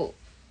also,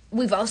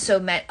 we've also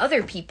met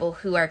other people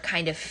who are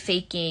kind of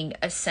faking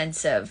a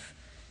sense of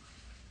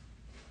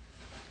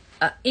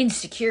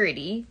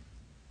insecurity.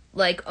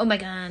 Like, oh my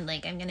God,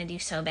 like, I'm going to do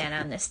so bad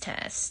on this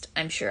test.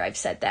 I'm sure I've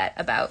said that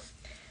about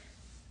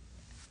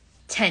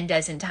 10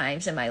 dozen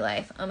times in my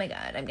life. Oh my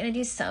God, I'm going to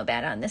do so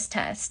bad on this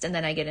test. And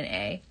then I get an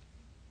A.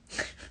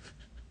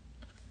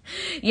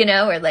 You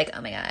know, or like,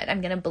 oh my God,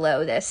 I'm going to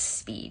blow this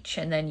speech.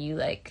 And then you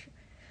like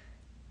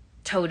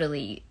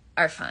totally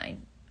are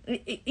fine.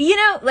 You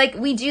know, like,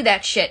 we do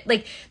that shit.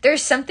 Like,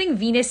 there's something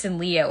Venus and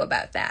Leo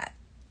about that.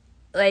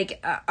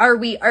 Like, are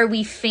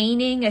we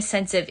feigning a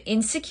sense of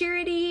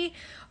insecurity?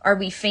 Are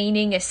we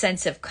feigning a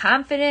sense of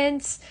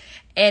confidence?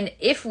 And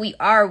if we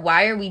are,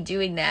 why are we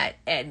doing that?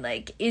 And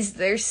like, is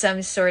there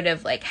some sort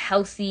of like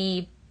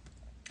healthier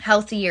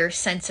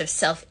sense of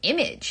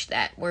self-image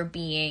that we're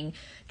being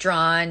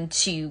drawn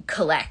to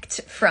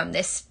collect from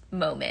this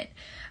moment?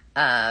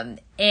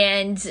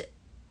 And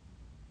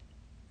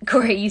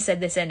Corey, you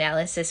said this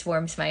analysis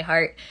warms my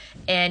heart.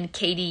 And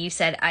Katie, you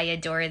said, I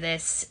adore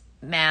this.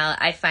 Mal,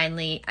 I'm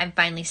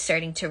finally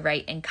starting to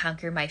write and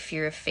conquer my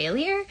fear of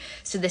failure.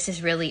 So this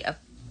is really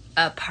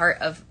a part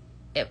of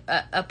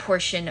a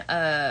portion,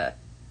 a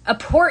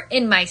port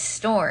in my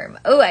storm.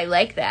 Oh, I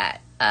like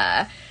that.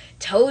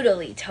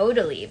 Totally.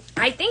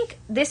 I think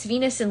this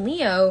Venus and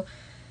Leo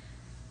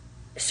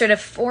sort of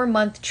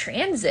 4-month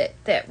transit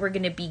that we're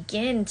going to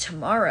begin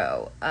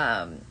tomorrow.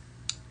 I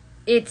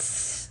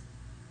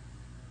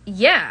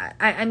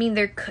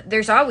mean,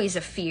 there's always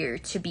a fear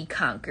to be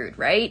conquered,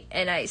 right?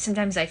 And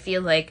sometimes I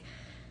feel like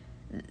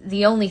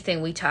the only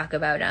thing we talk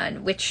about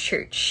on Witch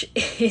Church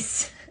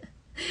is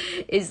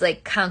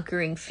like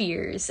conquering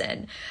fears.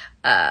 And,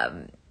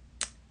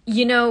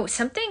 you know,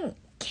 something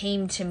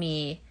came to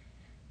me.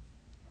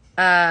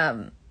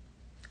 It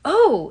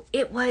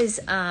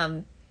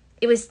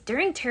was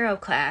during tarot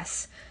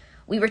class.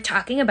 We were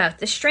talking about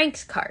the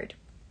Strength card,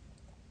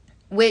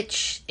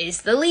 which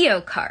is the Leo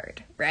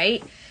card,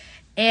 right?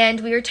 And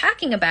we were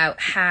talking about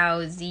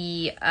how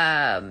the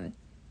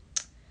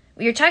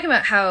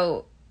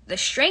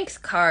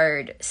Strength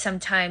card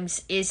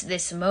sometimes is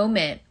this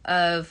moment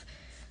of,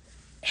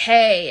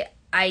 hey,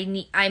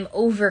 I'm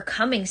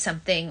overcoming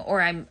something,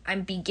 or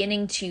I'm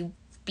beginning to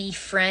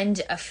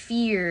befriend a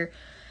fear.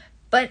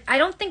 But I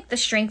don't think the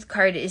Strength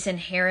card is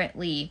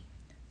inherently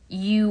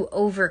you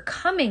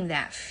overcoming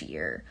that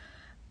fear.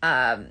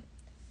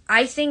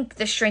 I think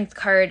the Strength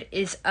card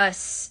is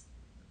us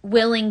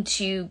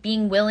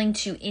being willing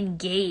to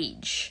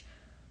engage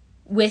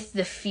with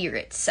the fear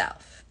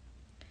itself.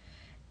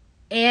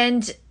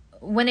 And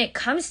when it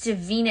comes to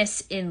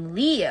Venus in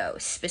Leo,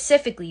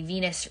 specifically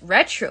Venus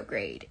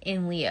retrograde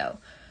in Leo,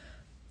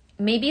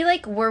 maybe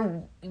like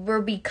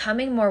we're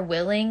becoming more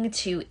willing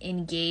to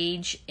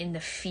engage in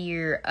the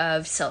fear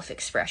of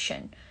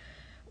self-expression.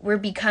 we're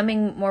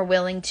becoming more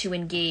willing to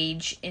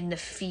engage in the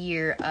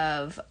fear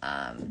of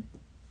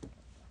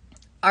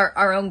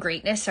our own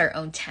greatness, our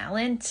own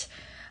talent.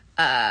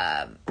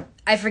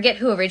 I forget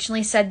who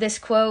originally said this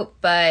quote,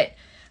 but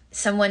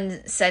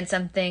someone said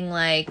something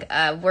like,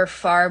 we're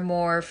far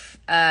more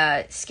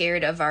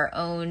scared of our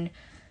own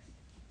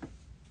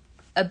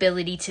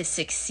ability to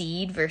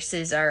succeed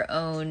versus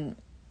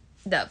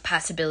the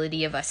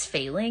possibility of us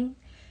failing,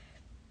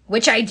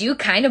 which I do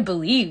kind of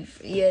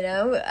believe,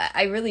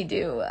 I really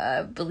do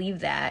believe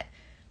that.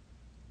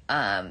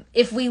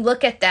 If we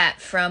look at that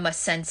from a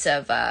sense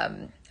of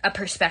a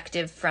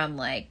perspective from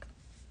like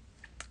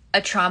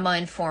a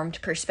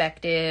trauma-informed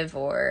perspective,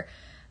 or,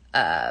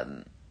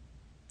 what's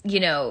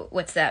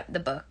that, the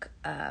book,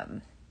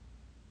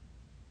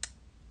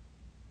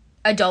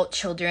 Adult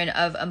Children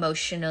of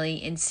Emotionally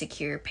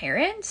Insecure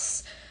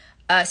Parents.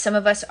 Some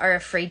of us are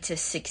afraid to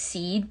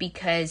succeed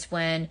because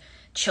when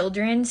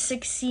children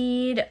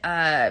succeed,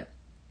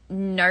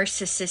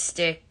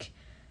 narcissistic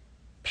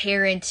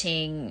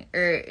parenting,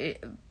 or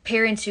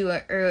parents who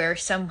are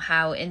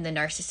somehow in the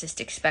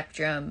narcissistic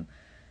spectrum,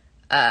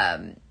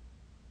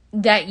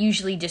 that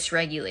usually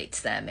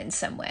dysregulates them in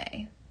some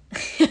way,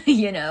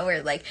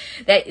 or like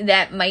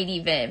that might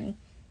even,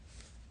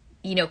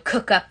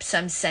 cook up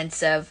some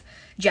sense of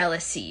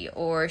jealousy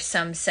or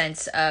some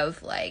sense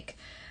of like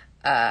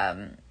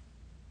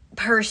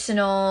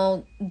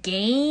personal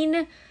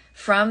gain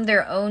from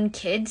their own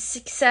kids'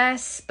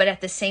 success, but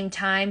at the same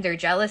time they're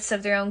jealous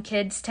of their own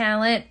kids'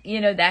 talent.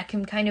 That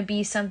can kind of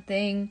be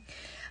something.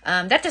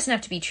 That doesn't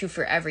have to be true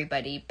for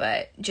everybody,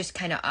 but just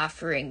kind of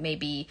offering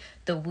maybe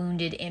the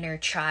wounded inner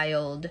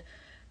child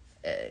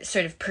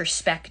sort of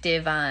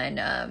perspective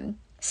on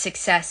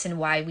success and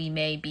why we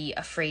may be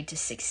afraid to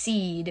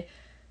succeed.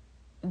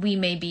 We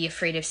may be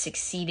afraid of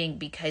succeeding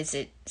because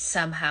it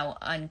somehow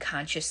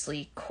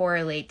unconsciously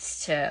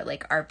correlates to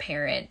like our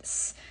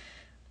parents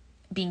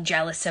being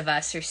jealous of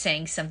us or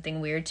saying something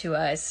weird to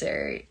us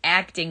or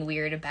acting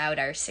weird about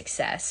our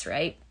success,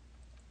 right?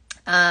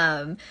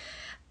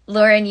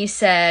 Lauren, you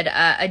said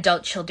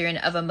Adult Children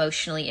of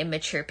Emotionally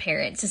Immature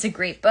Parents is a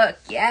great book.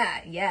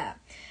 Yeah.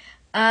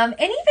 And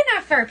even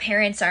if our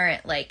parents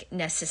aren't like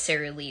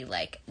necessarily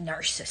like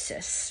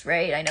narcissists,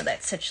 right? I know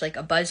that's such like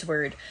a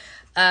buzzword.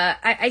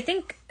 I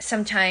think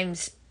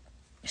sometimes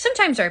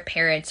our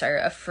parents are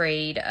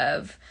afraid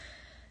of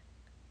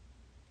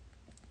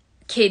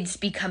kids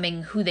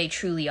becoming who they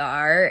truly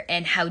are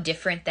and how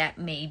different that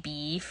may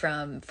be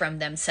from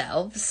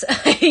themselves,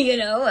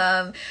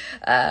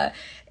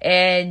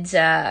 and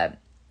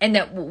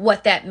that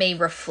what that may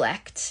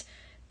reflect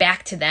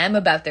back to them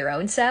about their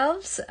own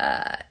selves.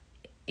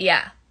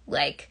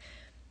 Like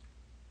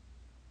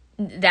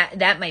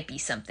that might be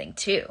something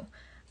too.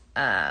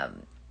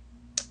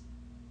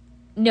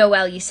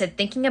 Noelle, you said,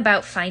 thinking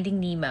about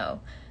Finding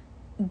Nemo.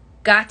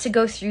 Got to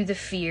go through the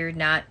fear,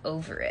 not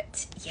over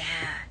it.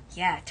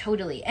 Yeah,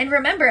 totally. And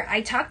remember,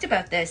 I talked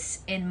about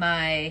this in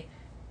my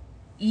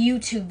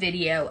YouTube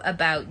video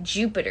about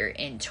Jupiter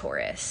in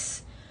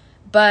Taurus.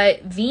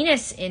 But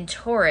Venus in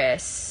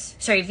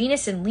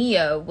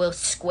Leo will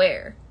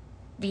square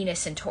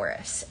Venus in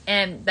Taurus.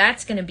 And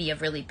that's going to be a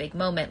really big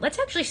moment. Let's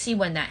actually see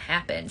when that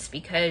happens,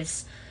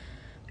 because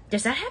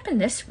does that happen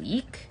this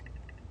week?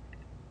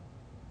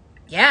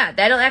 Yeah,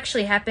 that'll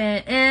actually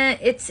happen.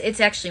 It's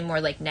actually more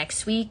like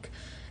next week.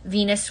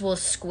 Venus will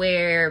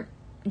square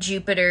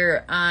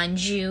Jupiter on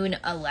June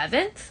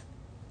 11th.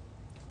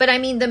 But I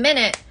mean, the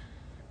minute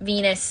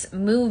Venus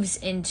moves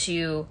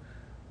into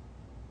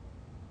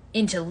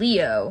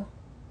Leo,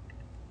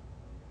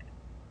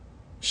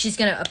 she's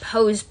going to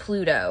oppose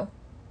Pluto.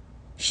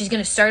 She's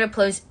going to start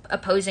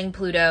opposing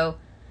Pluto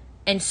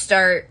and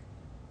start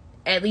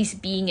at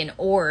least being an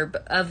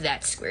orb of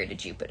that square to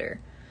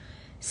Jupiter.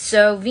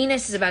 So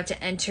Venus is about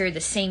to enter the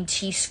same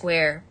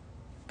T-square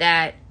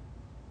that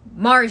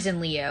Mars in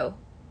Leo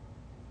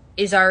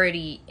is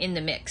already in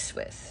the mix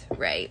with,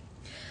 right?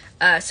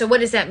 So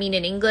what does that mean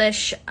in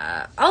English?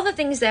 All the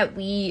things that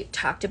we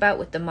talked about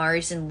with the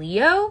Mars and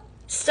Leo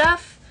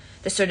stuff,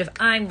 the sort of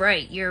I'm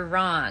right, you're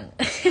wrong,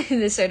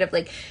 the sort of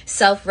like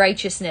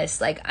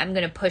self-righteousness, like I'm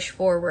going to push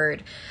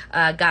forward,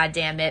 God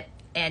damn it,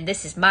 and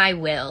this is my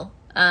will.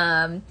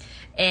 And,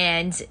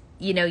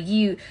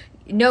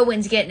 no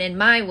one's getting in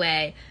my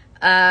way.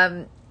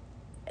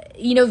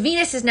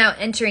 Venus is now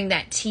entering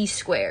that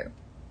T-square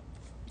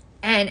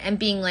and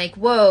being like,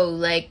 whoa,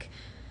 like,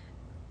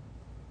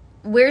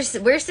 where's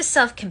the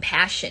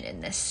self-compassion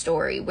in this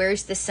story?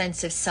 Where's the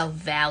sense of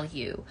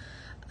self-value?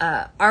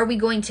 Are we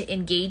going to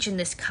engage in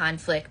this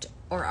conflict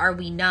or are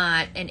we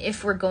not? And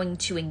if we're going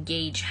to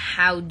engage,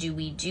 how do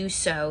we do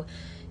so?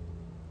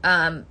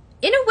 In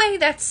a way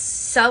that's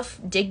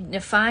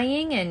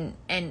self-dignifying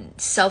and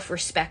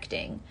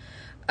self-respecting.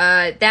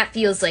 That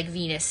feels like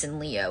Venus and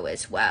Leo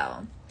as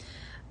well.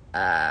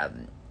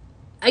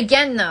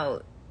 Again,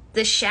 though,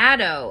 the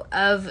shadow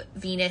of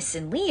Venus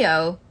and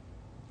Leo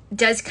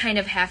does kind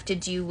of have to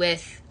do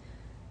with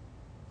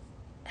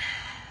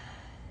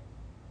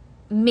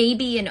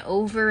maybe an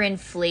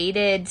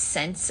overinflated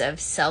sense of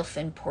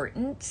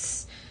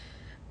self-importance.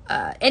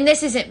 and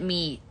this isn't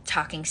me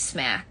talking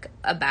smack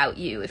about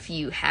you if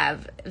you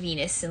have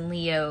Venus and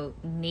Leo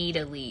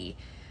natally.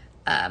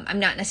 I'm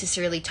not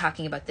necessarily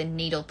talking about the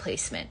natal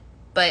placement,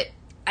 but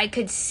I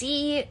could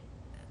see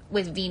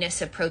with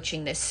Venus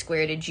approaching this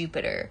square to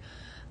Jupiter,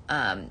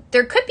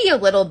 there could be a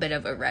little bit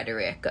of a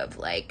rhetoric of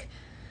like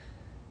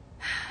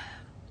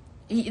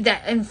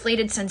that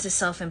inflated sense of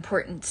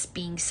self-importance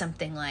being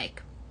something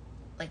like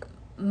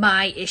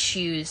my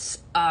issues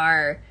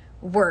are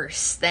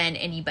worse than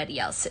anybody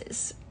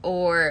else's,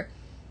 or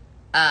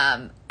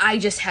I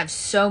just have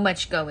so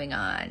much going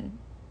on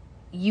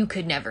you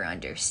could never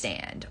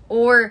understand,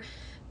 or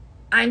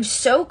I'm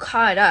so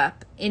caught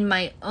up in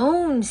my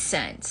own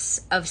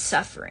sense of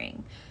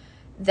suffering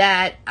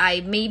that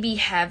I maybe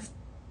have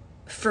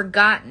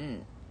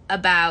forgotten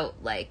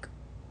about like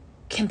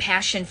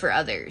compassion for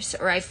others,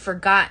 or I've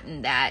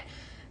forgotten that,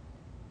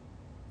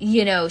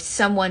 you know,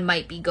 someone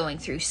might be going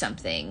through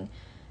something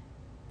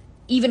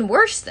even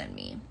worse than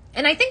me.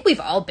 And I think we've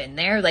all been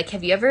there. Like,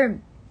 have you ever,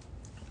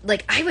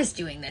 like, I was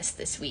doing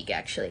this week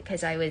actually,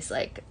 because I was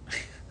like,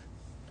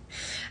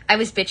 I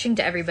was bitching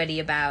to everybody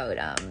about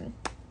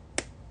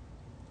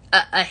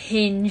a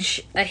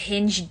hinge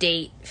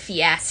date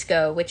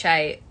fiasco, which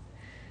I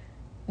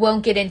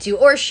won't get into,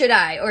 or should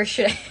I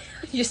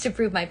just to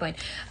prove my point.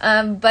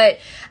 But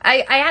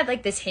I had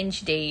like this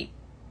Hinge date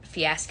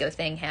fiasco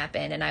thing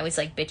happen, and I was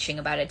like bitching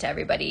about it to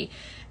everybody,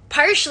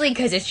 partially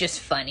because it's just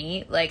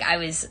funny. Like I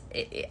was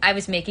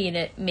making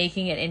it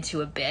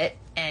into a bit,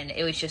 and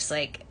it was just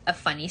like a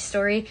funny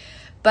story.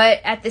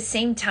 But at the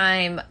same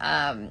time,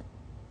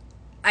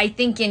 I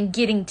think in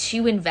getting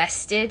too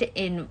invested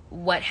in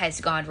what has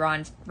gone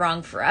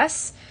wrong for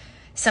us,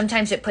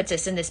 sometimes it puts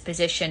us in this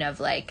position of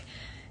like,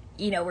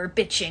 you know, we're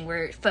bitching,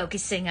 we're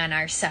focusing on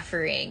our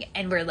suffering,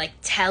 and we're like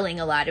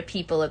telling a lot of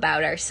people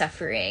about our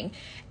suffering,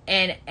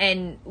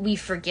 and we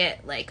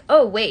forget like,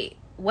 oh wait,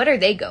 what are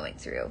they going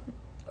through?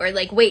 Or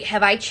like, wait,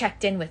 have I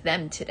checked in with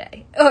them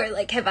today? Or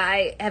like, have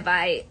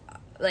I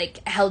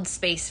like held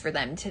space for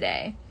them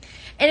today?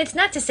 And it's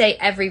not to say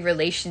every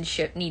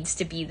relationship needs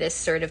to be this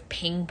sort of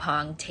ping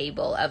pong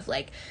table of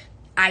like,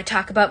 I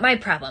talk about my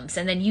problems,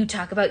 and then you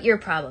talk about your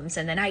problems,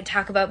 and then I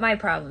talk about my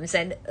problems.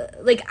 And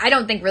like, I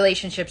don't think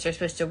relationships are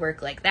supposed to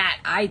work like that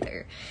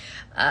either.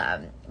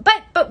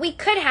 But we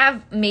could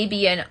have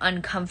maybe an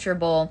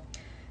uncomfortable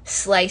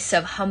slice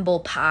of humble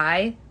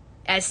pie,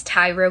 as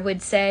Tyra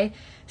would say,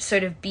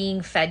 sort of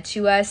being fed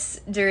to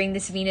us during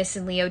this Venus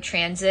and Leo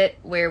transit,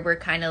 where we're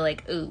kind of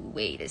like, ooh,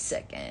 wait a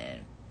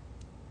second.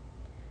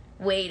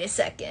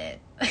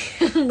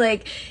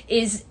 Like,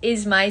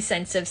 is my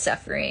sense of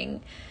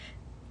suffering,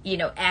 you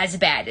know, as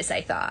bad as I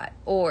thought?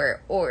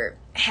 Or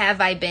have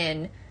I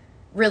been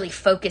really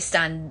focused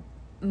on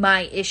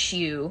my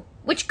issue,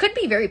 which could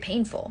be very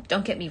painful,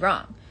 don't get me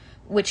wrong,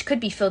 which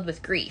could be filled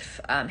with grief.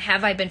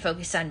 Have I been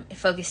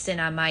focused in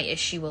on my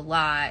issue a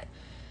lot?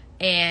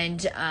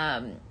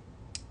 And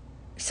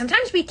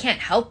sometimes we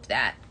can't help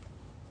that.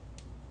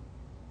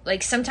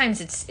 Like,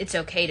 sometimes it's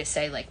okay to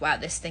say, like, wow,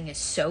 this thing is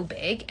so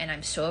big and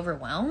I'm so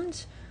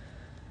overwhelmed.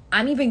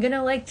 I'm even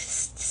gonna, like,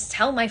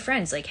 tell my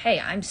friends, like, hey,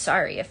 I'm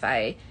sorry if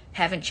I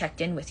haven't checked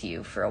in with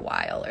you for a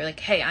while. Or, like,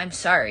 hey, I'm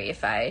sorry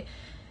if I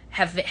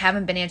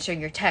haven't been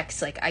answering your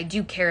texts. Like, I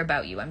do care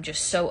about you. I'm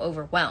just so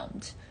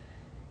overwhelmed.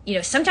 You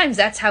know, sometimes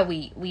that's how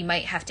we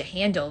might have to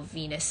handle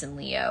Venus and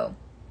Leo.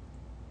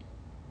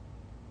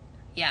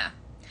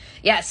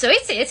 Yeah, so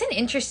it's an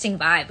interesting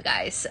vibe,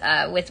 guys,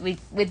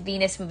 with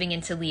Venus moving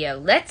into Leo.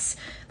 Let's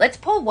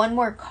pull one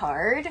more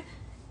card,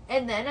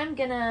 and then I'm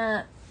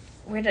gonna...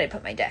 Where did I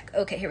put my deck?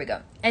 Okay, here we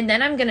go. And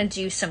then I'm gonna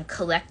do some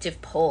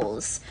collective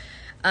polls.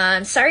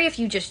 Sorry if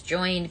you just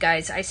joined,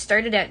 guys. I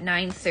started at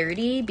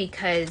 9:30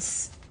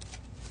 because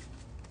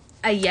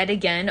I yet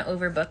again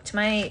overbooked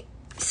my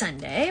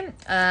Sunday.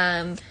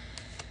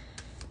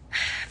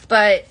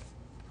 But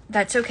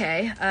that's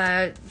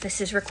okay.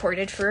 This is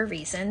recorded for a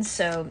reason,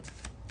 so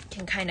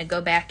can kind of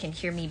go back and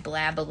hear me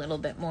blab a little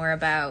bit more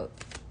about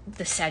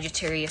the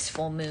Sagittarius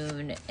full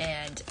moon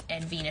and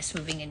Venus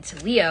moving into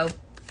Leo.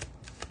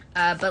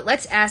 But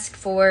let's ask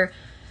for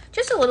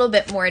just a little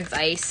bit more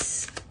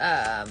advice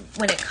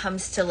when it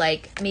comes to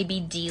like maybe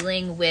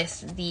dealing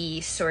with the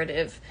sort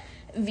of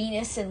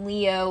Venus and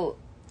Leo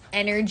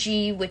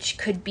energy, which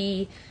could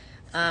be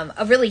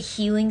a really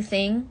healing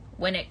thing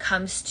when it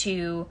comes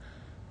to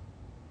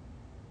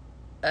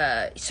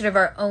sort of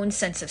our own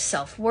sense of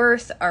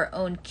self-worth, our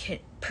own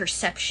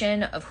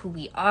perception of who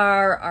we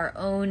are, our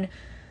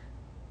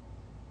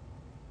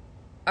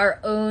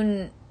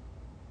own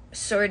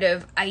sort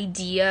of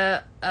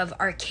idea of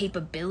our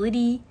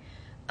capability.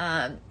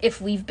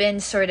 If we've been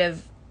sort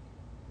of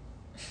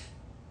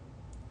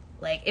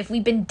like, if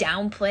we've been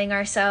downplaying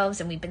ourselves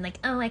and we've been like,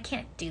 oh, I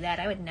can't do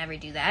that, I would never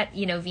do that.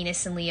 You know,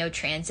 Venus and Leo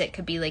transit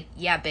could be like,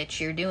 yeah, bitch,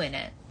 you're doing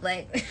it.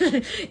 Like,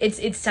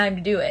 it's time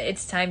to do it.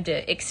 It's time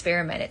to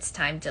experiment. It's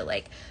time to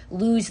like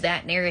lose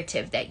that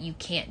narrative that you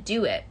can't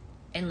do it.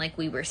 And like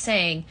we were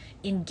saying,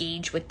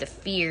 engage with the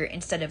fear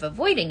instead of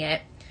avoiding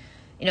it.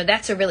 You know,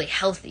 that's a really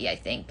healthy, I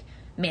think,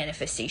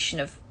 manifestation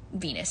of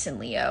Venus and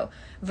Leo,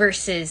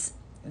 versus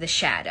the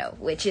shadow,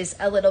 which is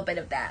a little bit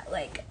of that,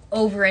 like,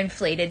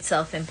 overinflated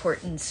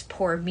self-importance.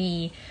 Poor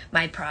me,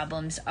 my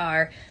problems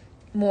are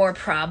more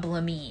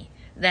problem-y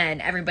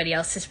than everybody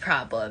else's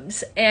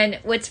problems. And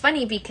what's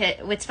funny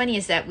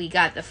is that we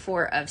got the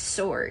Four of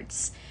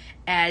Swords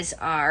as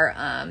our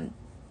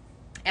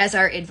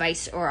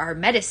advice or our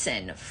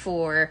medicine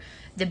for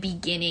the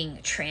beginning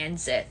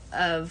transit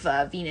of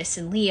Venus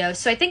and Leo.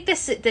 So I think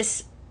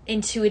this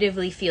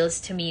intuitively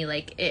feels to me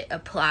like it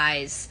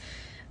applies,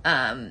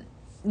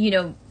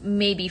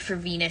 maybe for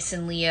Venus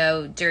and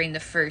Leo during the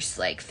first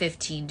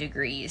 15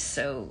 degrees.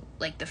 So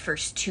like the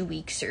first 2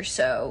 weeks or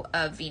so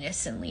of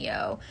Venus and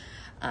Leo.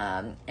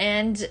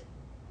 And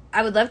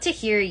I would love to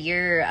hear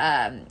your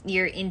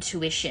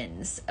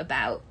intuitions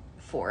about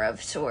Four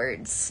of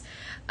Swords.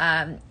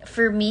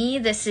 For me,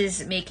 this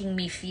is making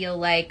me feel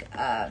like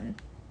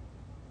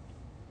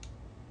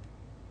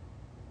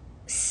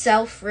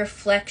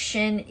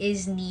self-reflection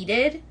is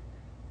needed.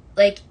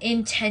 Like,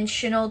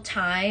 intentional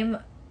time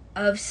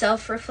of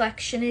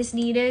self-reflection is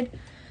needed,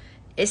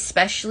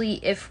 especially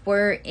if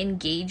we're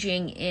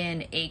engaging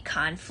in a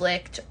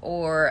conflict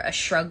or a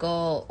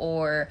struggle,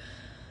 or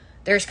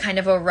there's kind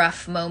of a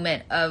rough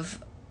moment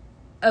of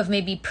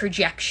maybe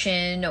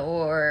projection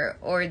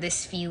or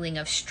this feeling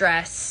of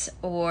stress,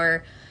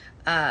 or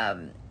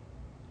even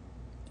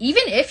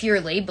if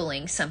you're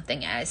labeling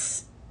something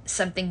as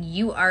something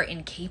you are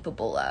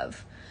incapable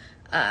of.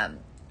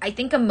 I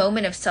think a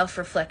moment of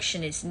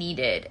self-reflection is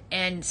needed,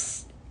 and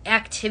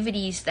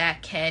activities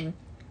that can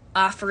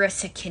offer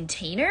us a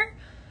container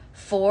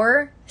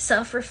for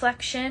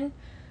self-reflection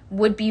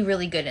would be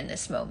really good in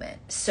this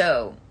moment.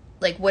 So,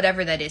 like,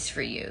 whatever that is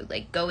for you,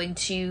 like going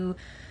to,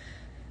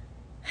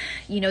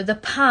 the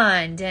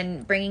pond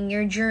and bringing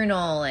your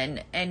journal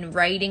and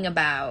writing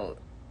about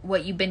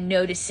what you've been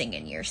noticing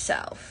in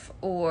yourself,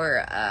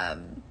 or,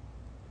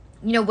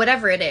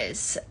 whatever it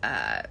is.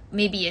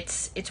 Maybe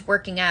it's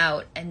working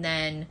out and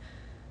then,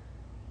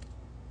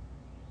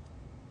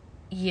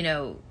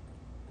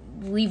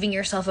 leaving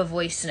yourself a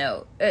voice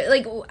note.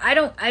 Like, I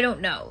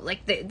don't know. Like,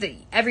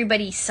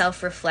 everybody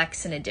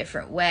self-reflects in a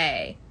different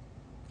way.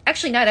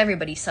 Actually, not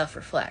everybody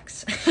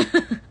self-reflects.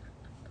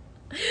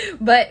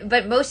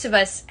 But most of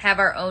us have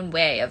our own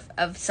way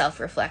of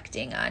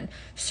self-reflecting on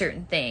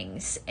certain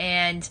things.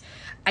 And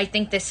I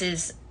think this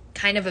is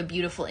kind of a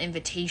beautiful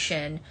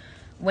invitation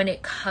when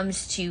it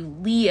comes to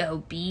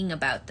Leo being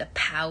about the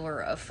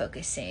power of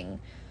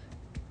focusing,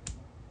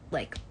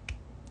 like,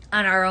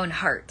 on our own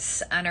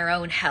hearts, on our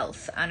own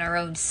health, on our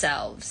own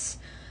selves.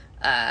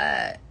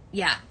 I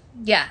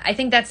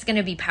think that's going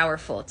to be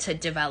powerful to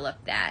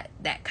develop that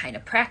kind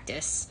of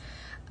practice.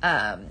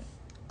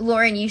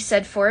 Lauren, you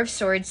said Four of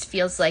Swords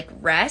feels like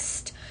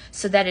rest,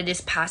 so that it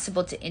is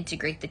possible to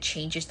integrate the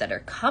changes that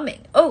are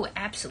coming. Oh,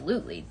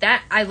 absolutely.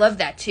 I love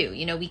that too.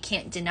 We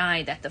can't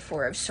deny that the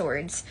Four of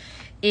Swords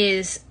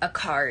is a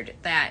card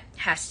that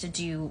has to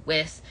do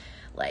with,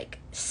 like,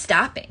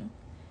 stopping,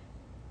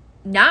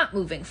 not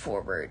moving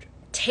forward,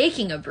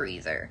 taking a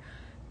breather,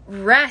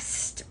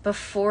 rest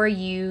before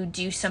you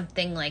do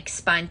something like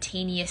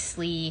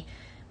spontaneously,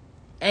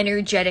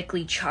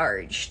 energetically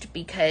charged,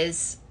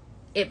 because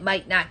it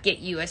might not get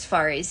you as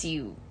far as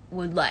you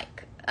would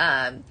like.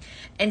 And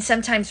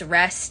sometimes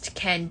rest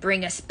can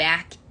bring us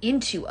back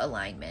into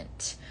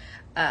alignment.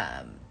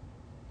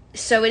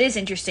 So it is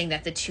interesting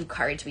that the two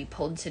cards we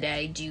pulled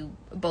today do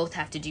both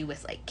have to do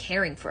with, like,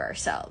 caring for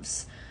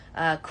ourselves.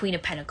 Queen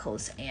of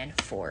Pentacles and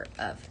Four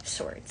of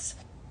Swords.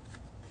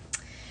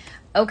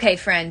 Okay,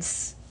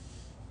 friends,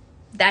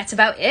 that's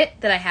about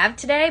it that I have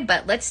today,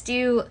 but let's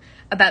do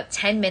about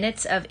 10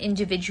 minutes of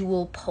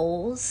individual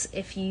polls.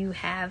 If you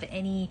have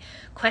any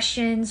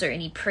questions or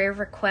any prayer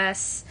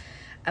requests,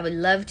 I would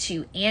love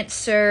to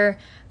answer.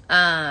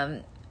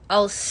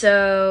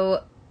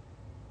 Also,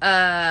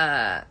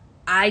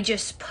 I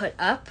just put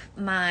up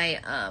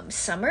my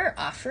summer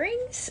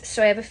offerings,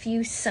 so I have a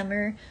few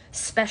summer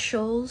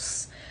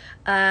specials.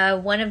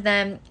 One of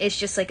them is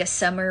just like a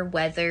summer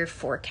weather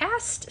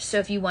forecast. So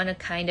if you want to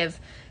kind of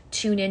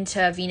tune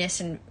into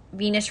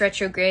Venus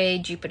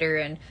retrograde, Jupiter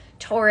and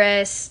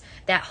Taurus,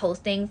 that whole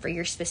thing for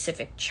your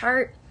specific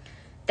chart,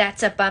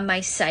 that's up on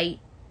my site.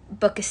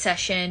 Book a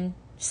session,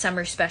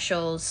 summer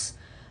specials.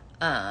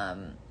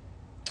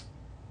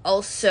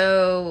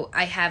 Also,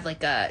 I have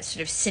like a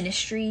sort of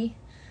synastry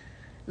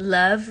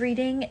love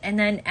reading, and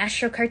then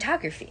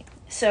astrocartography.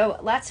 So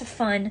lots of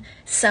fun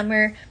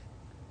summer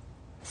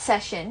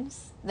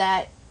sessions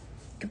that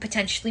you could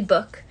potentially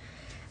book.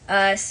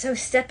 So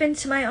step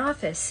into my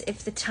office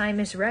if the time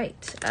is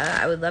right.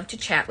 I would love to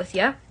chat with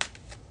you.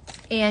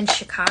 And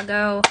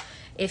Chicago,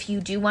 if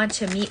you do want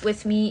to meet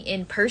with me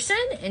in person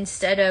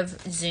instead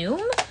of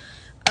Zoom,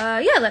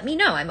 let me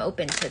know. I'm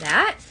open to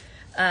that.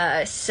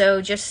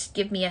 So just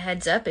give me a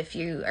heads up if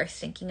you are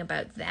thinking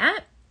about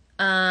that.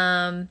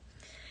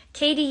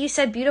 Katie, you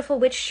said beautiful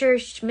witch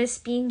church. Miss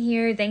being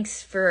here.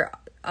 Thanks for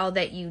all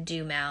that you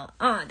do, Mal.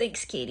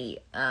 Thanks, Katie.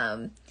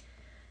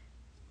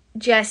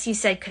 Jess, you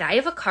said, could I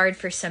have a card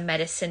for some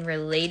medicine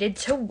related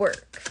to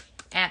work?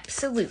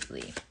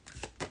 Absolutely.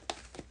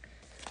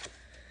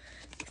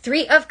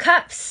 Three of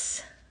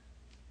Cups.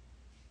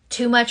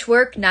 Too much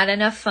work, not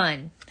enough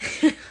fun.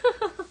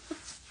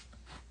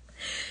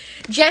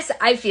 Jess,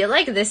 I feel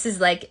like this is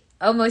like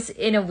almost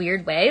in a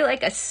weird way,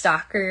 like a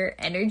stalker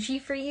energy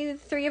for you,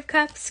 Three of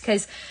Cups,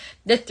 because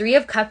the Three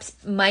of Cups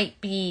might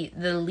be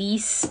the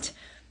least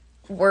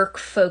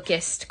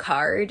work-focused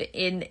card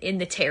in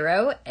the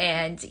tarot,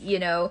 and, you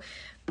know,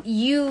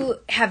 you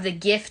have the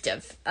gift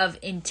of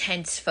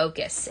intense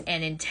focus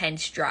and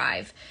intense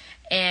drive.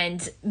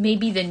 And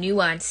maybe the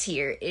nuance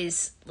here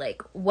is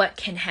like what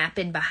can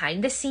happen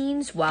behind the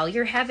scenes while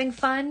you're having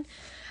fun,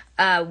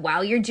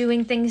 while you're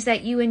doing things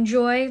that you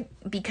enjoy,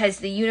 because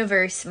the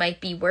universe might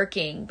be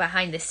working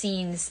behind the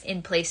scenes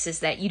in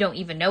places that you don't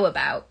even know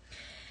about.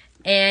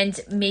 And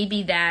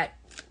maybe that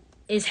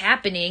is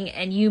happening,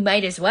 and you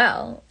might as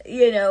well,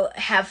 you know,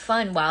 have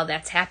fun while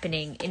that's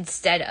happening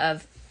instead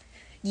of,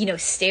 you know,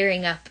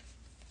 staring up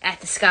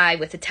at the sky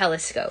with a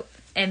telescope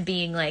and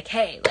being like,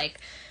 hey, like,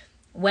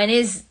 when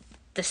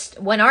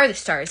are the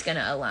stars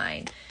gonna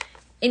align?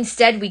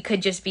 Instead, we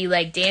could just be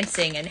like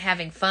dancing and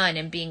having fun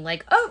and being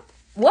like, oh,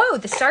 whoa,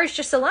 the stars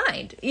just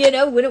aligned. You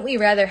know, wouldn't we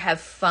rather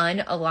have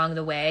fun along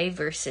the way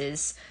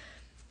versus,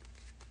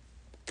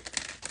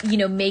 you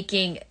know,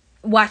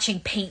 watching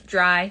paint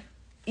dry?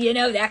 You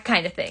know, that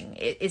kind of thing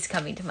is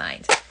coming to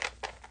mind.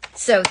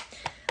 So,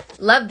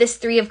 love this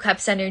Three of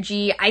Cups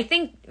energy. I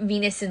think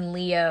Venus and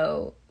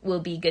Leo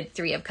will be good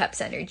Three of Cups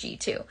energy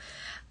too.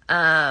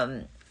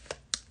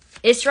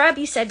 Israb,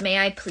 you said, may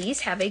I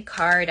please have a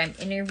card? I'm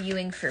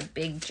interviewing for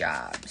big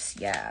jobs.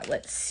 Yeah,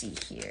 let's see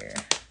here.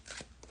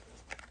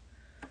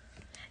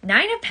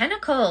 Nine of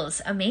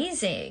Pentacles.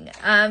 Amazing.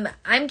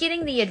 I'm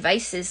getting the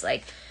advice is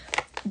like,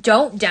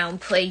 don't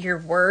downplay your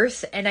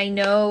worth. And I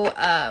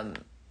know,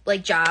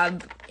 like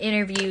job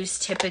interviews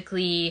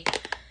typically,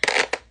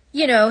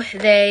 you know,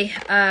 they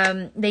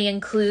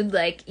include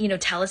like, you know,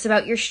 tell us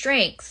about your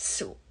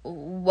strengths.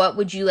 What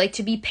would you like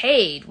to be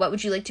paid? What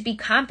would you like to be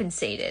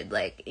compensated?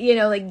 Like, you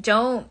know, like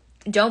don't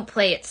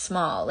play it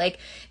small. Like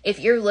if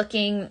you're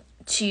looking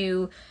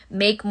to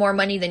make more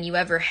money than you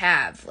ever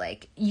have,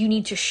 like you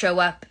need to show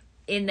up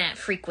in that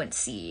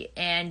frequency.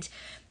 And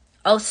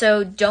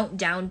also don't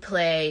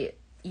downplay,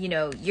 you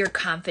know, your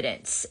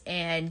confidence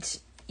and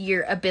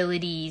your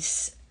ability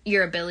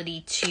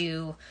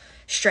to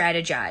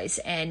strategize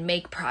and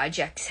make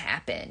projects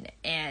happen.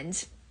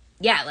 And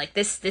yeah, like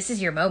this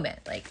is your moment.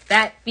 Like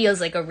that feels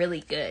like a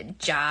really good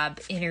job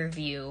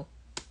interview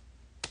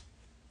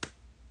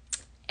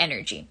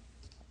energy.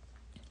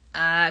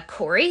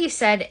 Corey, you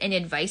said an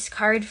advice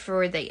card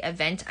for the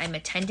event I'm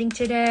attending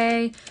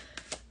today.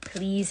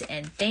 Please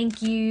and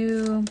thank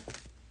you.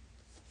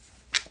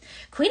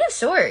 Queen of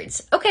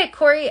Swords. Okay,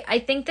 Corey, I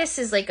think this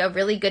is like a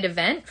really good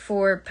event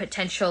for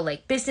potential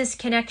like business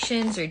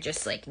connections or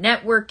just like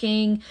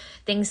networking,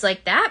 things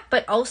like that.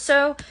 But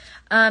also,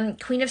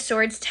 Queen of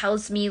Swords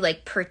tells me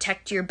like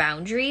protect your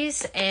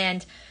boundaries,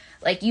 and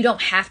like you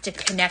don't have to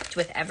connect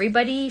with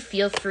everybody.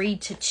 Feel free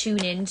to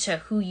tune in to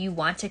who you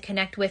want to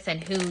connect with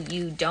and who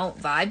you don't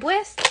vibe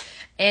with.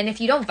 And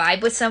if you don't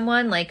vibe with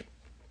someone, like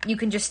you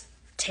can just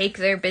take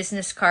their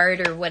business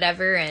card or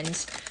whatever,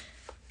 and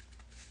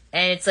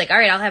it's like, all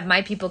right, I'll have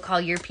my people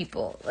call your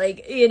people.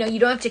 Like, you know, you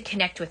don't have to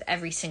connect with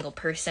every single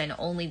person.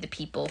 Only the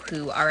people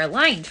who are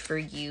aligned for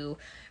you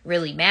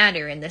really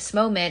matter in this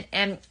moment.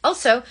 And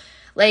also,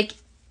 like,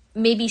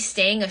 maybe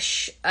staying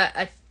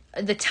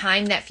the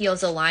time that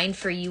feels aligned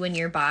for you and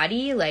your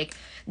body. Like,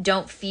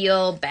 don't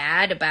feel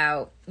bad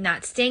about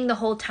not staying the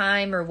whole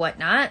time or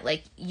whatnot.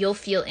 Like, you'll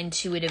feel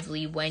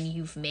intuitively when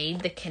you've made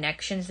the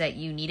connections that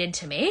you needed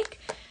to make.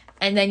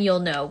 And then you'll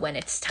know when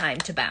it's time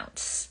to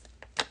bounce.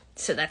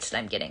 So that's what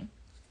I'm getting.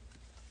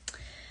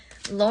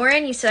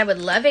 Lauren, you said I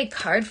would love a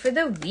card for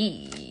the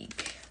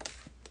week.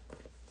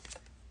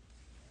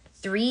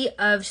 Three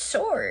of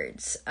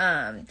Swords.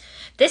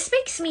 This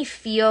makes me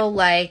feel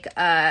like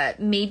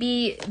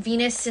maybe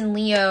Venus and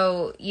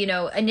Leo, you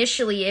know,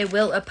 initially it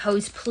will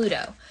oppose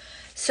Pluto.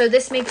 So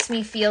this makes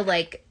me feel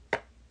like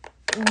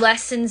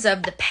lessons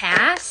of the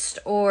past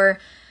or,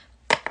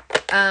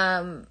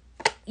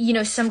 you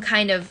know, some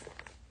kind of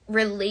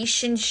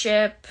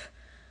relationship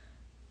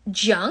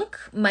junk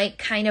might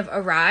kind of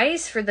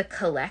arise for the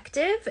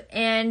collective.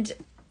 And,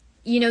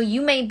 you know,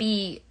 you may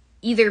be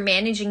either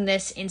managing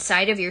this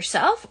inside of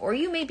yourself, or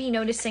you may be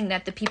noticing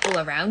that the people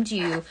around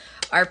you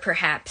are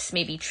perhaps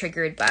maybe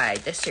triggered by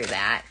this or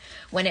that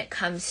when it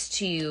comes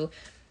to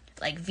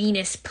like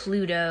Venus,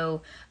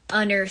 Pluto,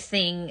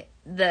 unearthing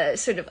the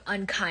sort of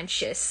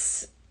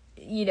unconscious,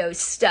 you know,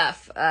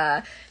 stuff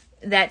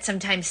that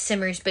sometimes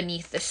simmers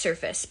beneath the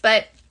surface.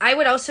 But I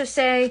would also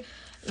say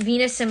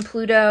Venus and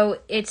Pluto,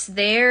 it's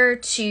there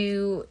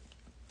to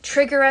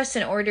trigger us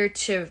in order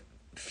to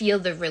feel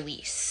the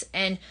release.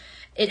 And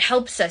it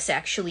helps us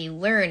actually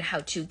learn how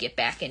to get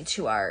back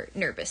into our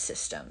nervous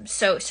system.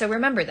 So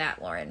remember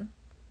that, Lauren.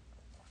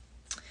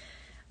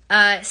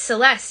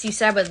 Celeste, you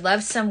said I would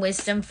love some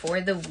wisdom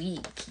for the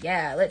week.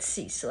 Yeah, let's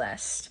see,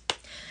 Celeste.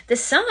 The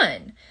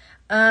Sun.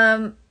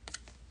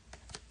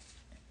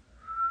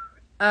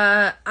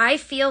 I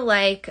feel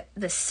like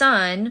the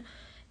sun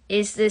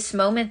is this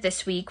moment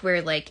this week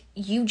where like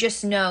you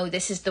just know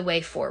this is the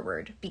way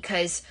forward,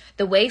 because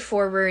the way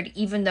forward,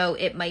 even though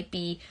it might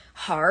be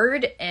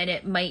hard and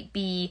it might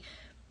be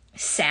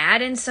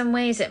sad in some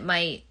ways, it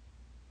might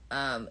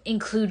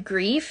include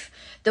grief,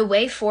 the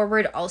way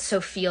forward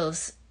also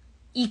feels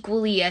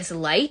equally as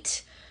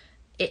light.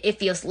 It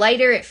feels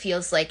lighter. It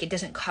feels like it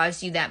doesn't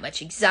cause you that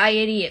much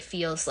anxiety. It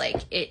feels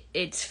like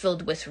it's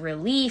filled with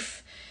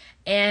relief.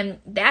 And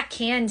that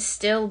can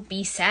still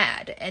be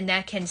sad. And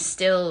that can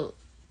still,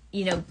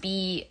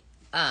 be,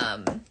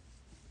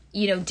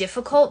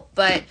 difficult.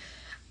 But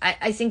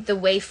I think the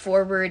way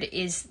forward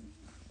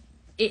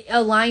it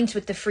aligns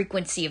with the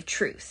frequency of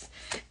truth.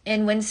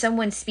 And when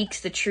someone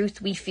speaks the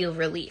truth, we feel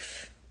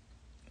relief.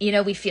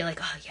 We feel like,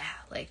 oh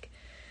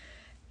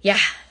yeah,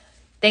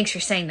 thanks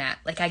for saying that.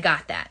 Like, I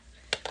got that.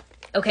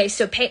 Okay,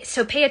 so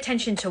pay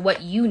attention to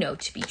what you know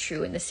to be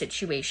true in the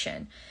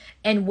situation,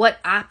 and what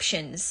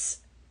options,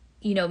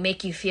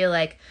 make you feel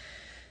like,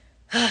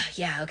 oh,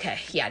 yeah, okay,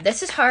 yeah,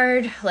 this is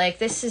hard. Like,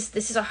 this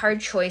is a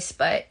hard choice,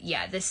 but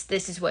yeah, this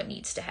is what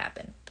needs to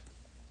happen.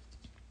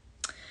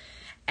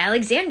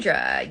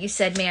 Alexandra, you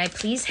said, may I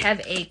please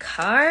have a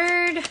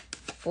card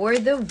for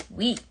the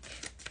week?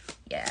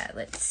 Yeah,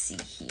 let's see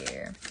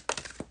here.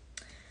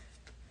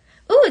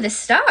 Ooh, the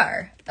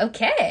star.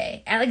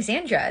 Okay,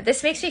 Alexandra.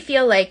 This makes me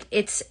feel like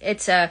it's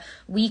a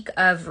week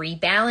of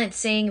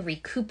rebalancing,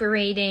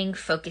 recuperating,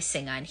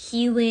 focusing on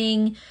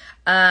healing.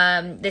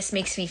 This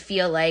makes me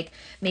feel like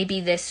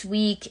maybe this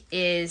week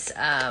is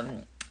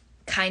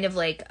kind of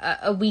like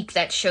a week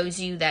that shows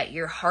you that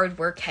your hard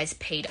work has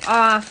paid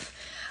off.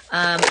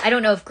 I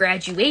don't know if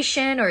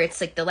graduation or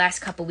it's like the last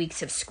couple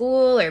weeks of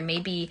school, or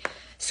maybe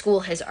school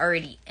has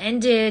already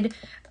ended.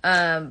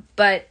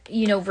 But,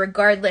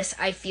 regardless,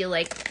 I feel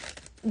like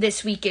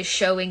this week is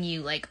showing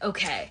you like,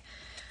 okay,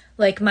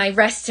 like my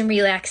rest and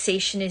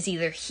relaxation is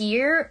either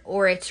here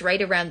or it's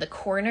right around the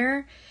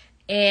corner.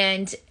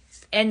 And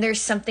there's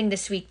something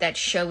this week that's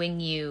showing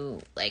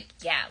you like,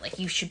 yeah, like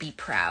you should be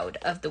proud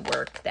of the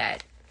work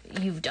that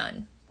you've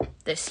done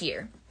this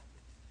year.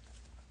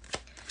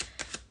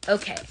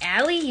 Okay,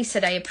 Allie, you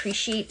said, I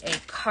appreciate a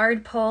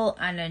card pull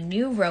on a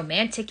new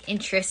romantic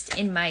interest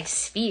in my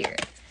sphere.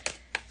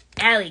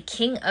 Allie,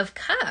 King of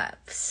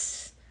Cups.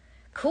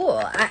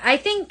 Cool. I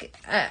think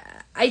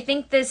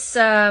this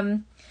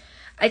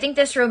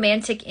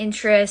romantic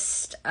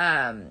interest,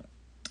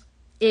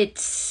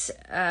 it's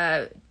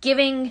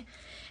giving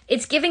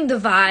the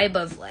vibe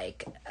of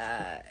like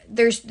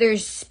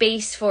there's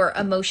space for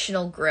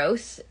emotional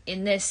growth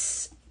in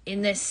this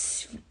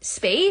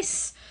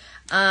space,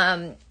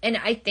 and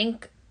I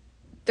think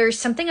there's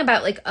something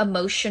about like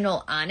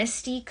emotional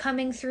honesty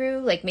coming through,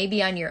 like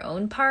maybe on your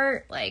own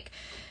part, like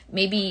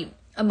maybe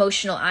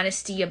emotional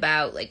honesty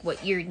about like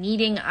what you're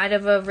needing out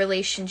of a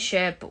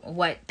relationship,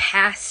 what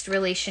past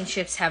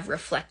relationships have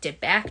reflected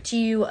back to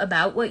you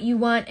about what you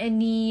want and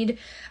need.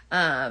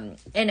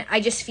 And I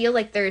just feel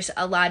like there's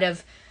a lot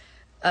of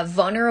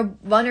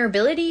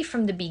vulnerability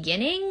from the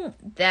beginning,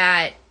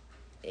 that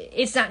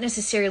it's not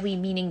necessarily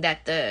meaning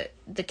that the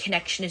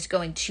connection is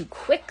going too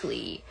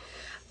quickly.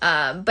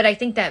 But I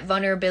think that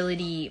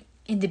vulnerability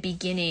in the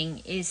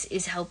beginning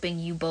is helping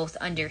you both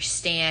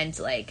understand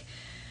like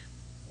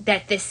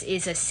that this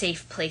is a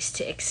safe place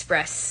to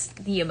express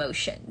the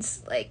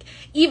emotions. Like,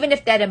 even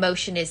if that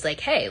emotion is like,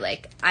 hey,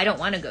 like, I don't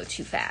want to go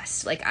too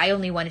fast. Like, I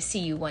only want to see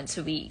you once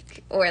a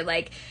week. Or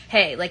like,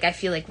 hey, like, I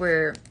feel like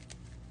we're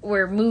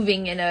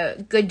moving in a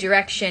good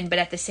direction, but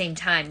at the same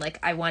time, like,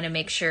 I want to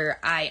make sure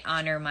I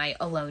honor my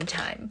alone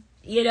time.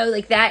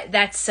 Like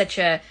that's such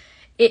a,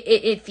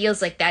 it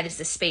feels like that is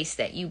the space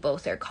that you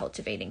both are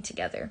cultivating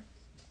together.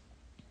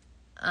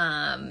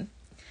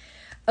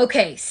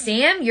 Okay,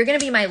 Sam, you're going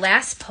to be my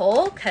last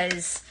poll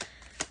because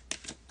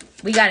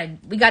we got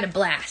a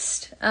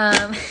blast.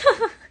 Sam,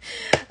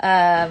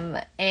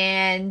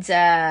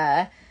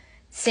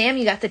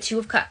 you got the Two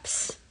of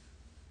Cups.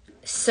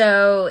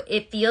 So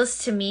it feels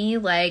to me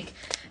like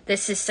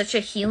this is such a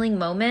healing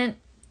moment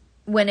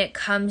when it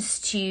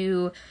comes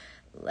to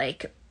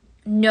like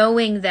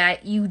knowing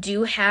that you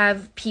do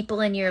have people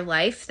in your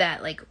life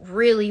that like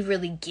really,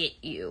 really get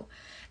you.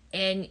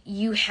 And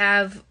you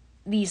have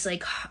these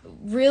like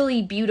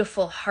really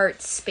beautiful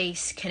heart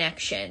space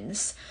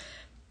connections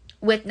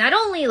with not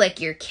only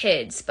like your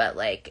kids, but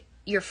like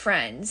your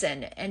friends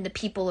and the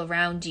people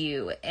around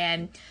you.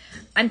 And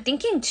I'm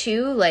thinking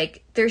too,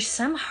 like there's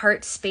some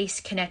heart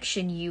space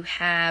connection you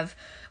have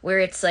where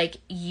it's like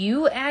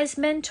you as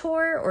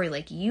mentor or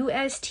like you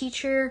as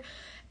teacher.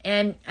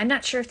 And I'm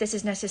not sure if this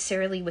is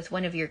necessarily with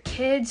one of your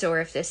kids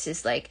or if this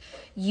is like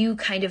you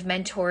kind of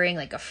mentoring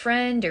like a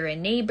friend or a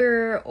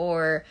neighbor,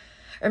 or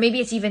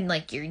maybe it's even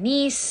like your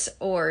niece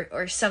or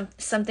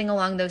something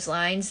along those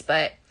lines.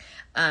 But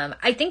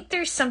I think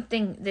there's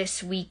something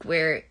this week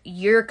where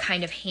you're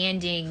kind of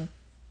handing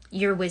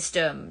your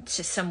wisdom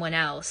to someone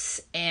else,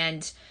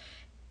 and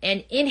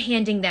in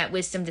handing that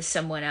wisdom to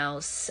someone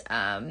else,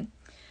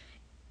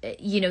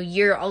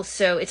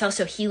 it's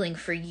also healing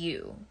for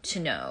you to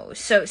know.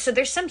 So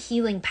there's some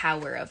healing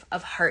power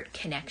of heart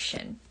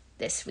connection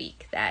this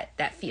week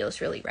that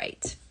feels really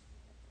right.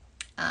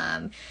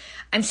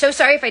 I'm so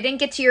sorry if I didn't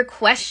get to your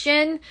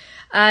question.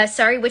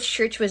 Sorry, Which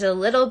Church was a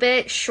little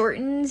bit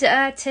shortened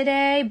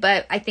today,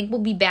 but I think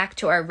we'll be back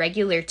to our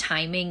regular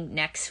timing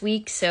next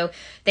week. So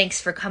thanks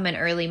for coming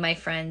early, my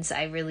friends.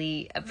 I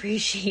really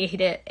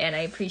appreciate it, and I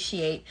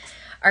appreciate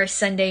our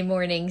Sunday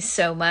mornings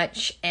so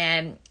much.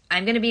 And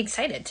I'm going to be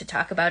excited to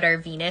talk about our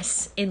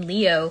Venus in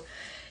Leo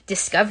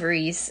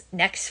discoveries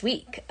next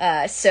week.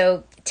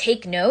 So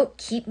take note,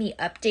 keep me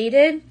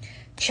updated.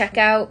 Check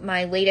out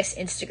my latest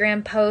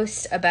Instagram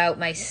post about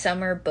my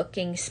summer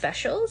booking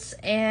specials,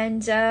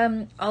 and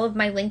all of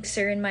my links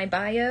are in my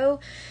bio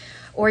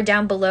or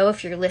down below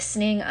if you're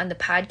listening on the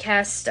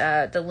podcast.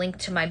 The link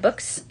to my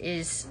books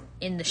is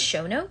in the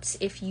show notes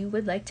if you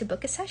would like to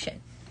book a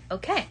session.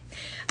 Okay,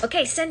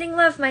 sending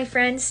love, my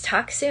friends.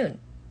 Talk soon.